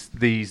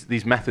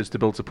these methods to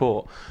build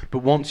support. But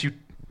once you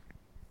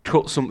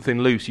cut something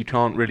loose, you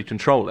can't really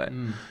control it.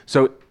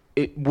 So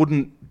it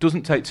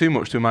doesn't take too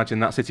much to imagine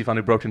that City fan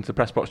who broke into the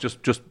press box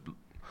just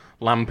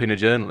lamping a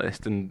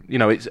journalist, and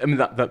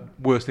that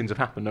worse things have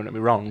happened. Don't get me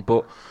wrong,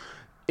 but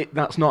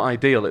that's not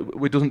ideal.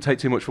 It doesn't take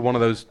too much for one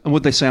of those. And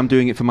would they say, I'm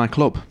doing it for my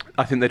club?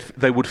 I think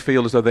they would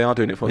feel as though they are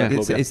doing it for their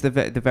club. It's the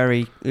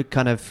very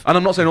kind of. And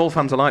I'm not saying all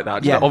fans are like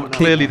that.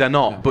 Clearly they're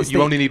not. But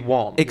you only need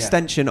one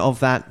extension of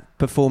that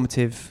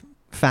performative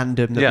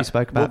fandom that we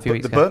spoke about a few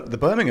weeks ago. The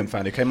Birmingham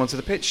fan who came onto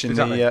the pitch in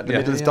the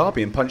Midlands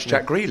derby and punched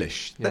Jack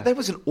Grealish. Yeah. There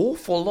was an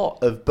awful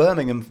lot of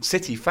Birmingham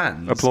City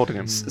fans applauding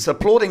him,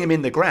 applauding him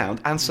in the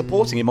ground and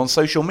supporting him on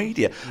social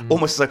media.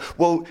 Almost as though,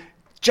 well,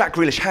 Jack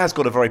Grealish has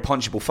got a very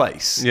punchable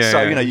face,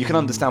 you can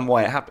understand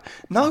why it happened.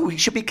 No, he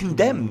should be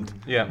condemned,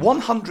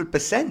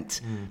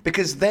 100%,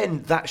 because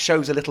then that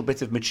shows a little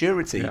bit of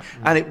maturity,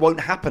 and it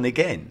won't happen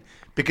again.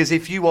 Because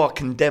if you are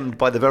condemned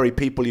by the very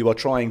people you are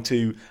trying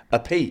to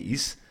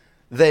appease,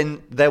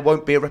 then there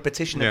won't be a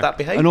repetition of that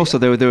behaviour. And also,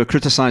 they were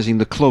criticising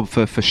the club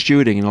for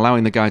stewarding and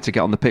allowing the guy to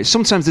get on the pitch.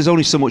 Sometimes there's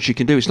only so much you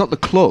can do. It's not the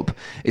club.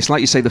 It's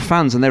like you say, the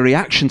fans, and their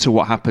reaction to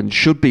what happened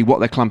should be what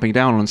they're clamping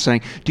down on and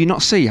saying, do you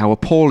not see how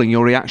appalling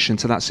your reaction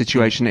to that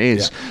situation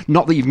is? Yeah.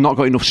 Not that you've not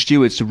got enough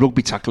stewards to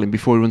rugby tackle him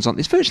before he runs on.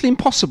 It's virtually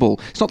impossible.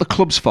 It's not the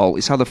club's fault.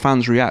 It's how the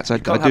fans react. I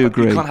do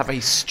agree. You can't have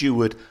a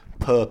steward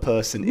per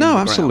person. No, in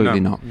the absolutely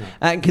ground. not.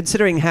 And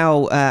considering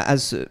how,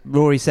 as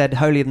Rory said,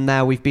 holier than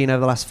thou we've been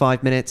over the last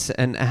 5 minutes,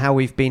 and how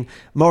we've been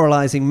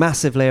moralising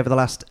massively over the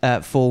last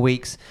 4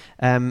 weeks,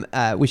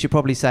 we should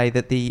probably say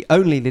that the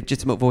only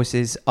legitimate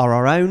voices are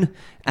our own,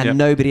 and Yep.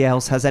 nobody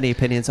else has any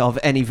opinions of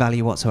any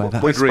value whatsoever.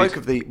 We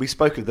Agreed.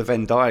 spoke of the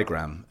Venn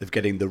diagram of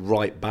getting the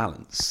right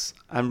balance,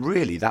 and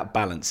really that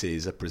balance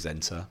is a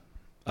presenter,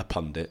 a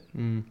pundit,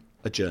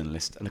 a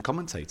journalist, and a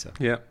commentator.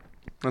 Yeah,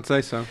 I'd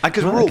say so. And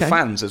because Right, we're all okay.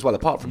 fans as well,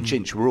 apart from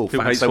Chinch, we're all Who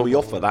fans, hates so we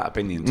football. offer that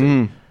opinion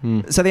too.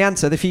 So the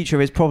answer, the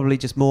future, is probably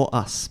just more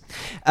us.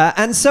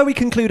 And so we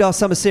conclude our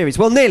summer series.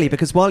 Well, nearly,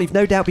 because while you've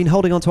no doubt been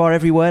holding on to our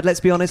every word, let's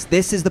be honest,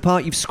 this is the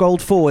part you've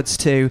scrolled forwards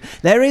to.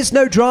 There is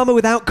no drama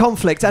without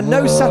conflict, and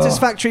no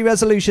satisfactory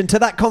resolution to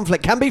that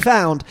conflict can be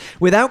found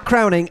without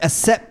crowning a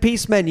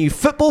set-piece menu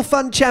football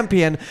fun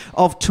champion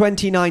of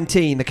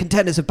 2019. The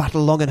contenders have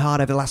battled long and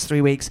hard over the last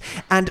 3 weeks,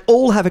 and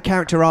all have a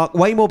character arc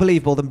way more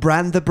believable than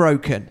Brand the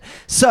Broken.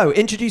 So,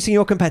 introducing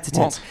your competitors.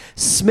 What?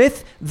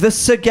 Smith the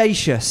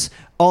Sagacious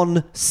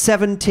on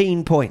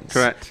 17 points.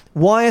 Correct.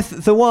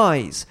 Wyeth the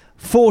Wise,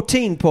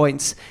 14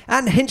 points.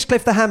 And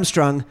Hinchcliffe the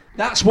Hamstrung,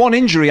 That's one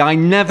injury I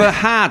never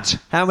had.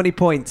 how many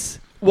points?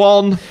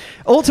 1.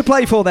 All to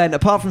play for then,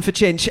 apart from for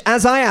Chinch,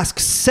 as I ask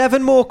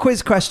 7 more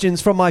quiz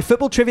questions from my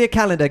football trivia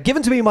calendar,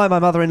 given to me by my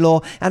mother-in-law,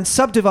 and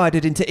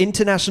subdivided into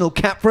international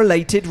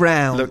cap-related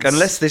rounds. Look,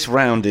 unless this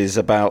round is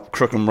about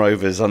Crookham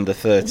Rovers under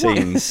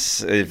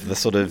 13s of the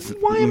sort of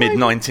Mid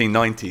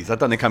 1990s. I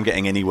don't think I'm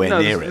getting anywhere No,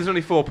 near there's it.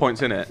 only 4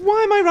 points in it.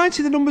 Why am I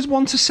writing the numbers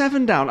 1 to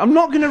 7 down? I'm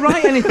not going to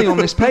write anything on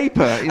this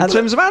paper in And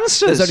terms of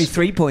answers. There's only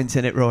 3 points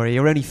in it, Rory.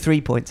 You're only 3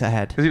 points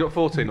ahead. Has he got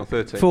 14 or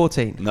 13?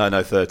 14.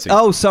 No, 13.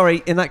 Oh,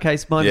 sorry. In that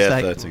case, my yeah,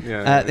 mistake. 13.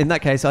 Yeah. In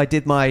that case, I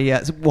did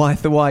my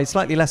Wyeth the Wise,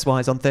 slightly less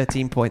wise, on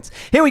 13 points.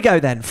 Here we go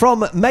then.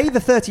 From May the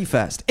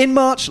 31st. In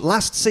March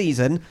last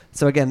season,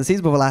 so again, the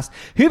season before last,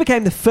 who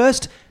became the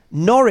first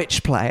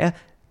Norwich player,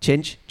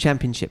 Chinch,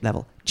 championship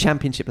level,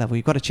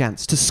 you've got a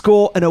chance, to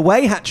score an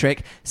away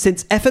hat-trick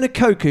since Efan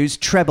Okoku's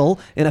treble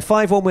in a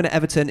 5-1 win at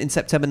Everton in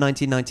September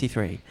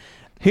 1993?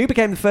 Who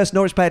became the first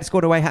Norwich player to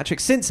score an away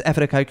hat-trick since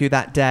Efan Okoku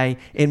that day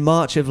in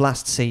March of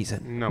last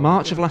season? No.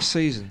 March of last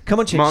season. Come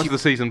on, Chinch. March of the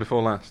season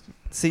before last.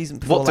 Season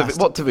before last.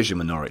 What division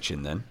were Norwich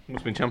in then? Must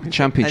have been championship.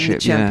 Championship.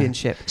 And the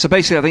championship. Yeah. So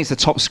basically, I think it's the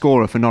top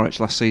scorer for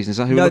Norwich last season. Is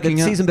that who No, we're the looking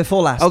at? season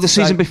before last. Oh, the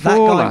season So before that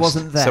guy last.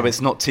 wasn't there. So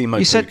it's not Timo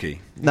You said- Pukki.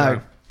 No.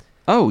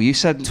 Oh, you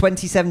said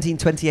 2017,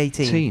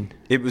 2018.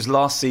 It was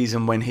last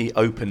season when he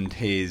opened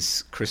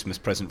his Christmas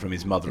present from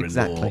his mother-in-law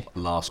Exactly.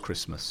 last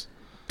Christmas.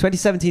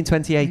 2017,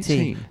 2018.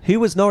 18. Who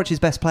was Norwich's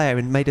best player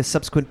and made a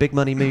subsequent big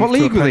money move What to a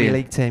league were they Premier in?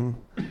 League team?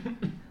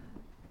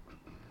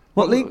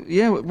 What league?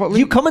 Yeah, what league?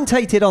 You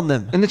commentated on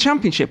them. In the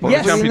championship? Or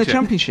Yes. was it in the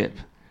Championship.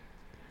 championship?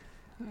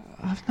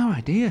 I have no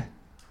idea.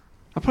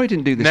 I probably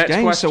didn't do this Next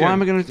game, question. so why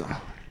am I going to...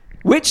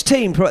 Which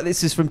team,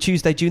 this is from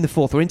Tuesday, June the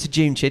 4th, we're into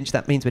June, Chinch,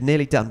 that means we're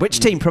nearly done. Which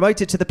team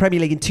promoted to the Premier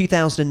League in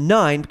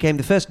 2009 became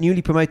the first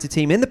newly promoted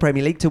team in the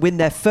Premier League to win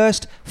their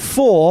first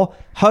 4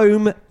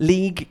 home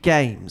league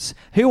games?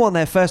 Who won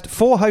their first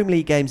 4 home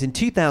league games in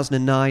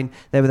 2009?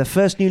 They were the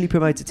first newly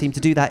promoted team to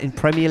do that in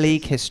Premier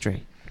League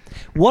history.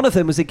 One of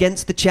them was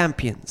against the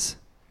champions.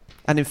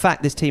 And in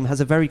fact, this team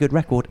has a very good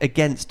record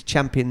against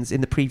champions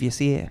in the previous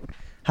year.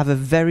 Have a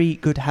very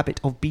good habit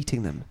of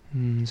beating them.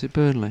 Is it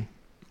Burnley?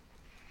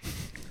 Do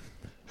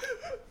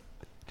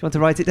you want to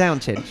write it down,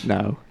 Chinch?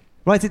 No.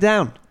 Write it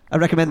down. I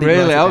recommend that you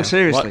Really? write it Oh, down.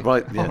 seriously?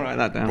 Right, yeah. I'll write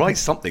that down. Write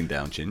something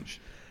down, Chinch.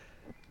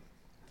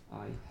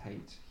 I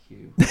hate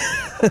you.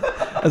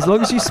 As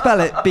long as you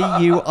spell it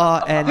Burnley.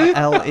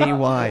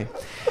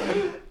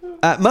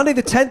 Monday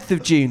the 10th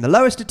of June, the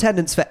lowest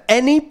attendance for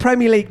any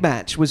Premier League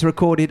match was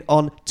recorded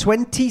on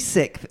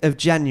 26th of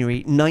January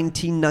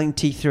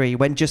 1993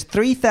 when just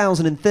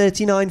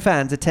 3,039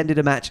 fans attended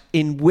a match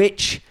in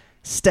which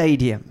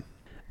stadium?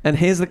 And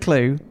here's the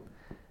clue.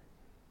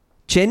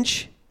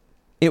 Chinch,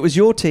 it was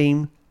your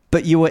team,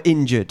 but you were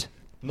injured.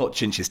 Not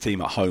Chinch's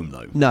team at home,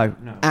 though. No.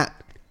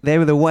 They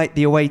were the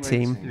away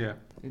team. Yeah.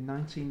 In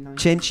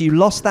 1990. Chinch, you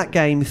lost that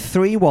game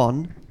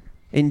 3-1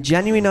 in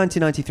January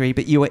 1993,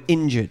 but you were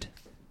injured.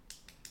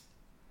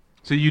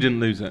 So you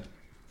didn't lose it.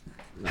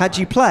 Had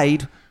you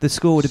played, the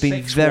score would have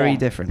been 6-1. very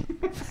different.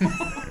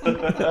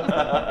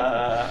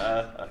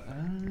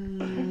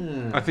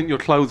 I think your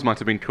clothes might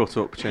have been cut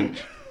up, Chinch.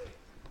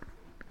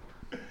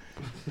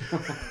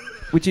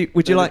 Would you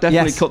They like?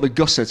 definitely Yes. cut the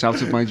gusset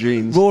out of my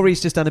jeans. Rory's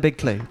just done a big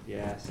clue.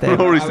 Yes. There.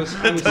 Rory's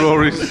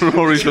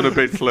done a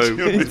big clue.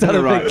 He's done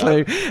a big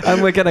clue,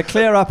 and we're going to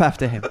clear up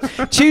after him.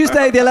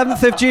 Tuesday, the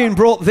 11th of June,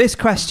 brought this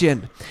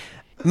question: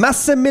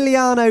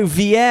 Massimiliano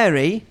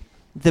Vieri,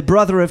 the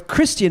brother of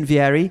Christian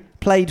Vieri,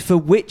 played for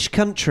which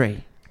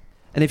country?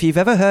 And if you've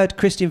ever heard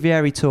Christian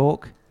Vieri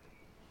talk,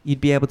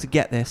 you'd be able to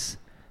get this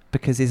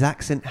because his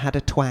accent had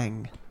a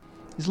twang.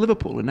 Is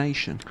Liverpool a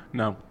nation?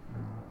 No.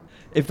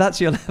 If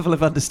that's your level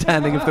of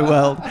understanding of the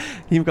world,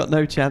 you've got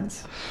no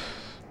chance.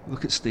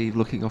 Look at Steve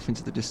looking off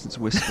into the distance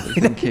wistfully,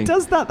 He thinking,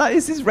 does that. That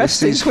is his this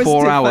resting is twisted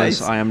 4 hours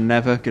face. I am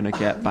never going to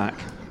get back.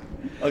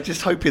 I'm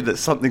just hoping that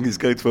something is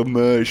going to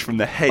emerge from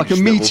the hedge. Like a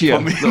that will meteor.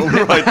 put me in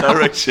the right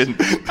direction.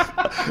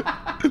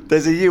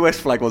 There's a US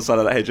flag on the side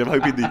of that hedge. I'm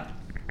hoping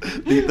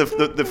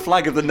the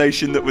flag of the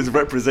nation that was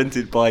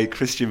represented by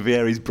Christian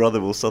Vieri's brother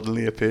will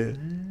suddenly appear.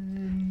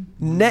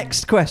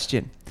 Next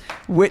question.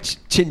 Which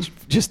Chinch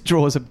just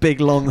draws a big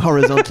long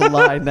horizontal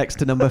line next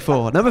to number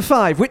 4. Number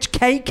 5. Which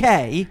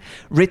KK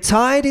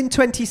retired in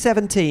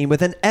 2017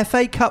 with an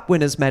FA Cup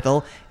winners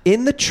medal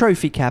in the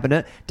trophy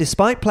cabinet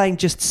despite playing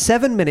just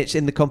 7 minutes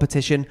in the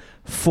competition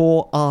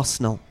for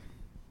Arsenal?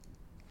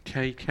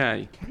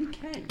 KK.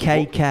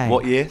 KK.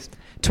 What year?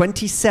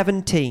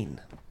 2017.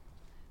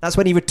 That's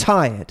when he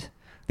retired.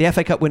 The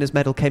FA Cup winners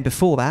medal came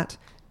before that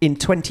in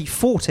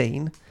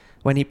 2014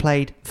 when he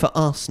played for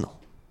Arsenal.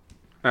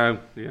 Oh,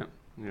 yeah.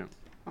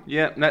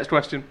 Yeah, next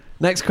question.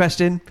 Next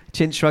question.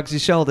 Chinch shrugs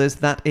his shoulders.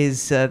 That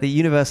is the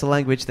universal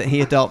language that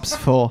he adopts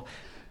for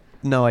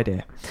no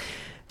idea.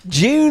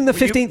 June the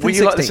 15th and 16th. Were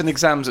you like this in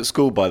exams at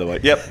school, by the way?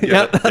 Yep,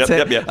 That's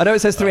it. I know it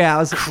says 3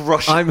 hours.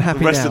 Crushed. I'm happy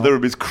The rest now. of the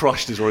room is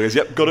crushed as well. He goes,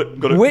 yep, got it.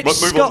 Which Move on.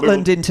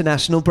 Scotland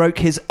international broke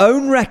his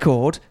own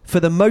record for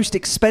the most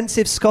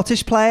expensive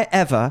Scottish player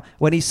ever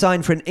when he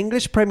signed for an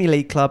English Premier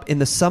League club in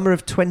the summer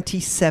of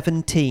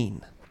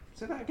 2017?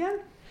 Say that again?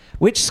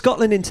 Which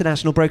Scotland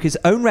international broke his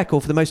own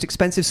record for the most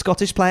expensive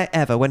Scottish player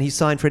ever when he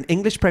signed for an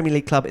English Premier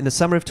League club in the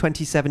summer of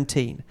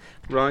 2017?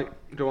 Right,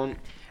 go on.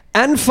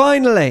 And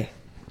finally,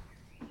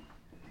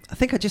 I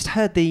think I just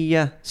heard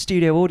the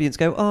studio audience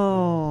go,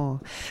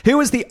 oh. Who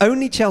was the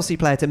only Chelsea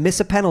player to miss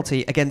a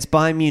penalty against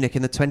Bayern Munich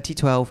in the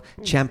 2012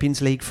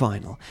 Champions League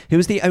final? Who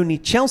was the only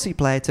Chelsea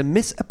player to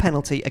miss a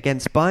penalty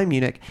against Bayern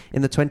Munich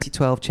in the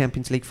 2012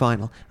 Champions League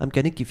final? I'm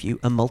going to give you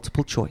a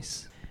multiple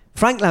choice.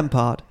 Frank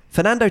Lampard,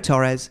 Fernando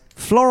Torres,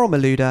 Florent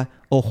Malouda,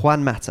 or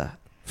Juan Mata?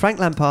 Frank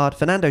Lampard,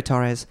 Fernando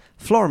Torres,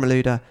 Florent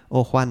Malouda,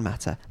 or Juan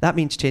Mata? That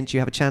means, Chinch, you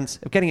have a chance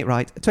of getting it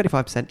right, a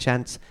 25%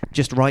 chance.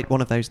 Just write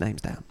one of those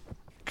names down.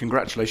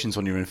 Congratulations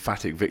on your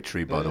emphatic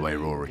victory, by the way,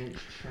 Rory.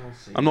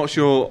 I'm not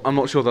sure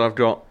that I've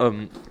got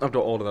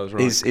all of those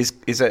right.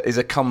 Is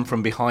a come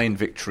from behind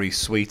victory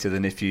sweeter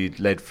than if you'd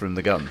led from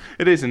the gun?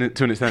 It is to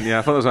an extent, yeah.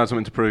 I thought I had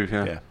something to prove,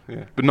 yeah.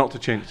 But not to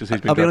Chinch, because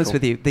he's been I'll be honest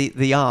dreadful. with you,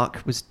 the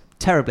arc was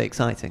terribly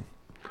exciting.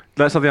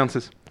 Let's have the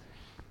answers.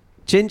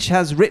 Chinch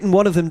has written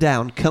one of them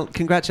down.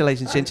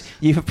 Congratulations, Chinch.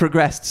 You have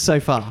progressed so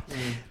far.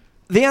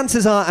 The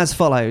answers are as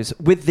follows,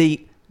 with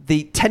the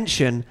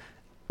tension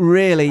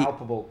really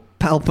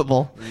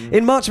palpable.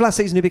 In March of last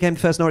season, who became the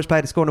first Norwich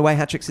player to score an away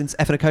hat-trick since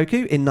Efan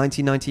Okoku in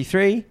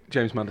 1993?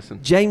 James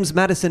Maddison. James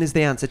Maddison is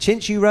the answer.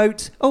 Chinch, you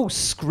wrote,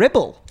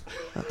 Scribble.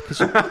 Because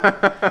you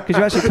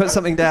actually put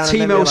something down. and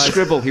then Timo realised-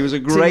 Scribble. He was a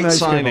great Timo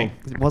signing.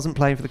 Scribble. He wasn't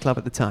playing for the club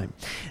at the time.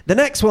 The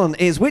next one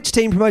is, which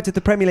team promoted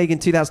the Premier League in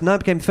 2009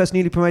 became the first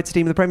newly promoted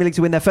team of the Premier League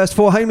to win their first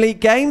 4 home league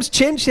games?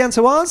 Chinch, the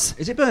answer was?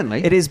 Is it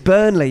Burnley? It is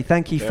Burnley.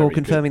 Thank you for Very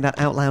confirming that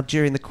out loud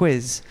during the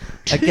quiz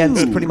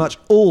against pretty much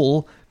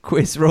all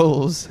quiz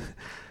rules.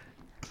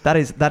 That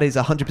is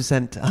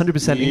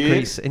 100%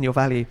 increase in your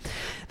value.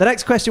 The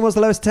next question was,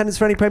 the lowest attendance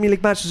for any Premier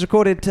League match was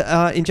recorded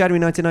in January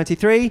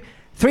 1993.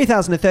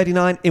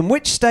 3,039. In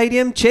which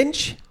stadium?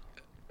 Chinch?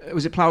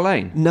 Was it Plough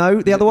Lane?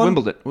 No, the other one?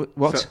 Wimbledon.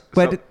 What?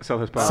 Where did-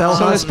 Selhurst Park. Selhurst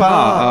Selhurst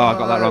Park. Oh, I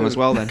got that wrong as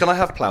well then. Can I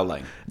have Plough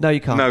Lane? No,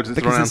 you can't. No, it's the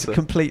because wrong it's a answer.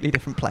 completely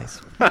different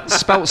place.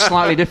 Spelt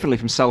slightly differently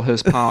from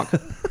Selhurst Park.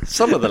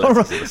 Some of the all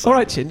letters. right, all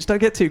right, Chinch, don't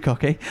get too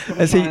cocky.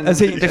 As he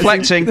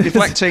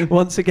Deflecting.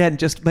 Once again,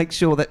 just make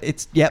sure that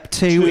it's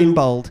 2 in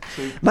bold.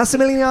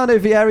 Massimiliano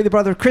Vieri, the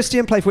brother of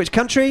Christian, played for which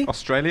country?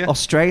 Australia.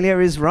 Australia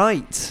is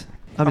right.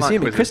 I'm I like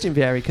assuming quizzes. Christian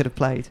Vieri could have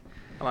played.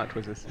 I like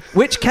quizzes.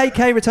 Which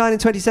KK retired in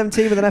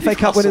 2017 with an FA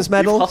Cup winners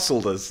medal? You've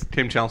hustled us.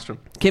 Kim Chalstrom.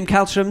 Kim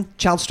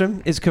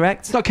Chalstrom is correct.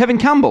 It's not Kevin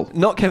Campbell.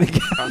 Not Kevin.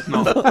 That's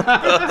not KK,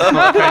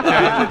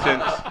 is it,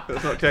 Chinch?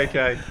 That's not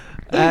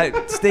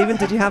KK. Stephen,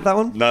 did you have that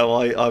one? No,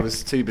 I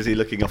was too busy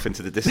looking off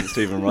into the distance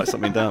to even write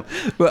something down.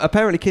 Well,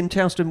 apparently Kim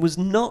Chalstrom was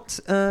not...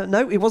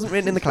 no, it wasn't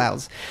written in the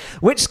clouds.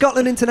 Which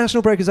Scotland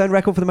international broke his own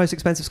record for the most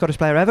expensive Scottish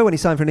player ever when he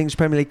signed for an English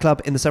Premier League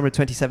club in the summer of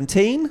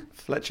 2017?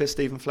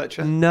 Stephen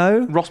Fletcher? No.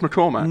 Ross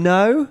McCormack.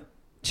 No.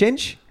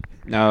 Chinch?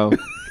 No.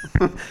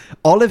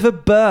 Oliver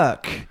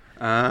Burke.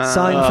 Ah.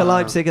 Signed for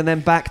Leipzig and then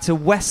back to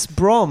West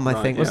Brom, I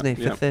Right, think, wasn't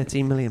he? yeah. For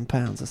 £13 million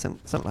or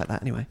something like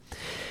that, anyway.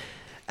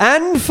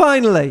 And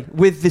finally,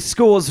 with the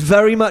scores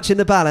very much in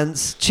the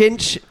balance,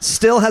 Chinch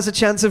still has a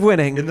chance of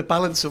winning. In the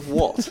balance of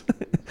what?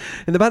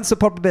 In the balance of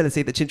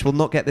probability that Chinch will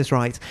not get this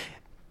right.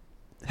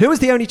 Who was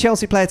the only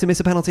Chelsea player to miss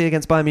a penalty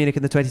against Bayern Munich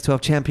in the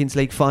 2012 Champions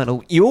League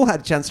final? You all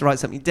had a chance to write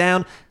something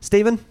down.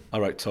 Stephen? I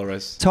wrote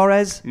Torres.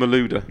 Torres?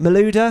 Malouda.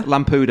 Malouda?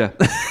 Lampuda.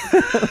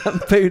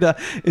 Puda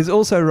is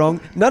also wrong.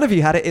 None of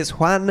you had it. It's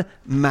Juan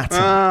Mata.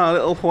 Ah,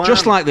 little Juan.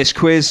 Just like this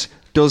quiz,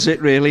 does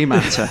it really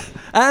matter?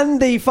 And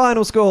the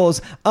final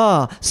scores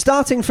are,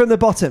 starting from the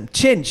bottom,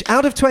 Chinch,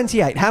 out of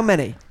 28, how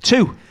many?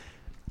 2.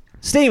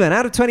 Stephen,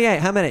 out of 28,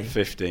 how many?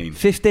 15.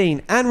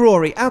 15. And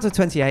Rory, out of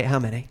 28, how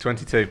many?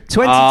 22.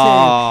 22.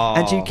 Oh.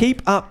 And you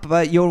keep up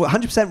your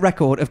 100%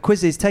 record of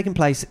quizzes taking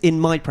place in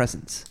my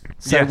presence.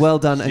 So Yes. well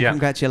done and Yeah.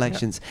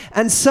 congratulations.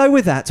 And so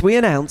with that, we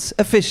announce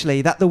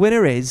officially that the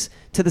winner is,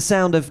 to the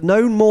sound of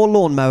no more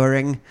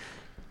lawnmowering,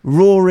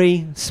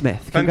 Rory Smith.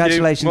 Thank you.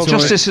 Congratulations, Well Rory.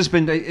 Justice has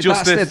been.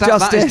 Justice. That is the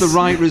Justice.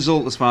 right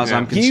result as far as Yeah.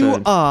 I'm concerned.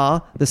 You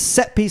are the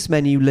set piece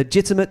menu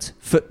legitimate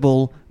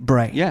football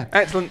brain. Yeah.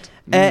 Excellent.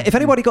 If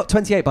anybody got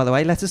 28, by the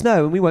way, let us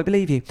know and we won't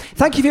believe you.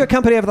 Thank you for your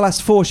company over the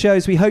last 4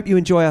 shows. We hope you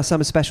enjoy our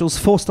summer specials,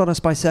 forced on us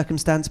by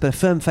circumstance, but a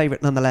firm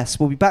favourite nonetheless.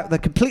 We'll be back with a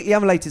completely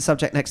unrelated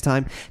subject next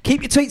time.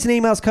 Keep your tweets and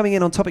emails coming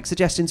in on topic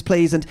suggestions,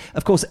 please. And,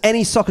 of course,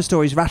 any soccer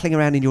stories rattling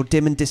around in your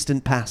dim and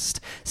distant past.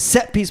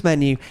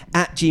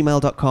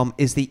 Setpiecemenu@gmail.com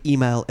is the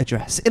email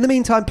address. In the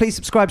meantime, please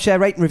subscribe, share,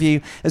 rate and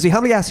review as we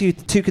humbly ask you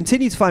to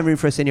continue to find room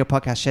for us in your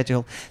podcast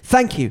schedule.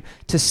 Thank you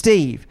to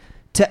Steve,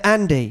 to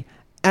Andy,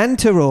 and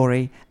to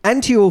Rory,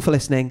 and to you all for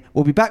listening.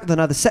 We'll be back with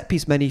another set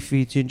piece menu for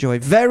you to enjoy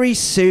very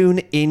soon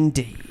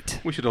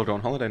indeed. We should all go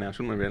on holiday now,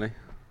 shouldn't we, really?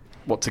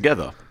 What,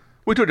 together?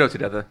 We could go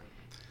together.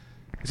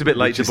 It's a bit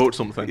late to book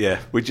something. Yeah,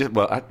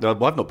 I've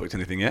not booked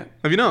anything yet.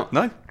 Have you not?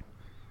 No.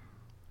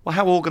 Well,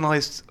 how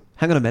organised?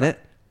 Hang on a minute.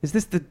 Is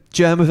this the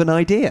germ of an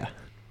idea?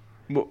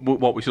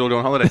 What, we should all go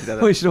on holiday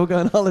together? We should all go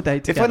on holiday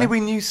If together. only we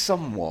knew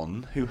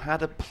someone who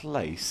had a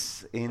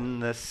place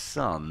in the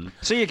sun.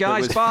 See you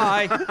guys.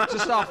 that was- Bye.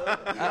 Just off.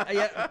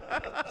 Yeah.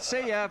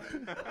 See ya.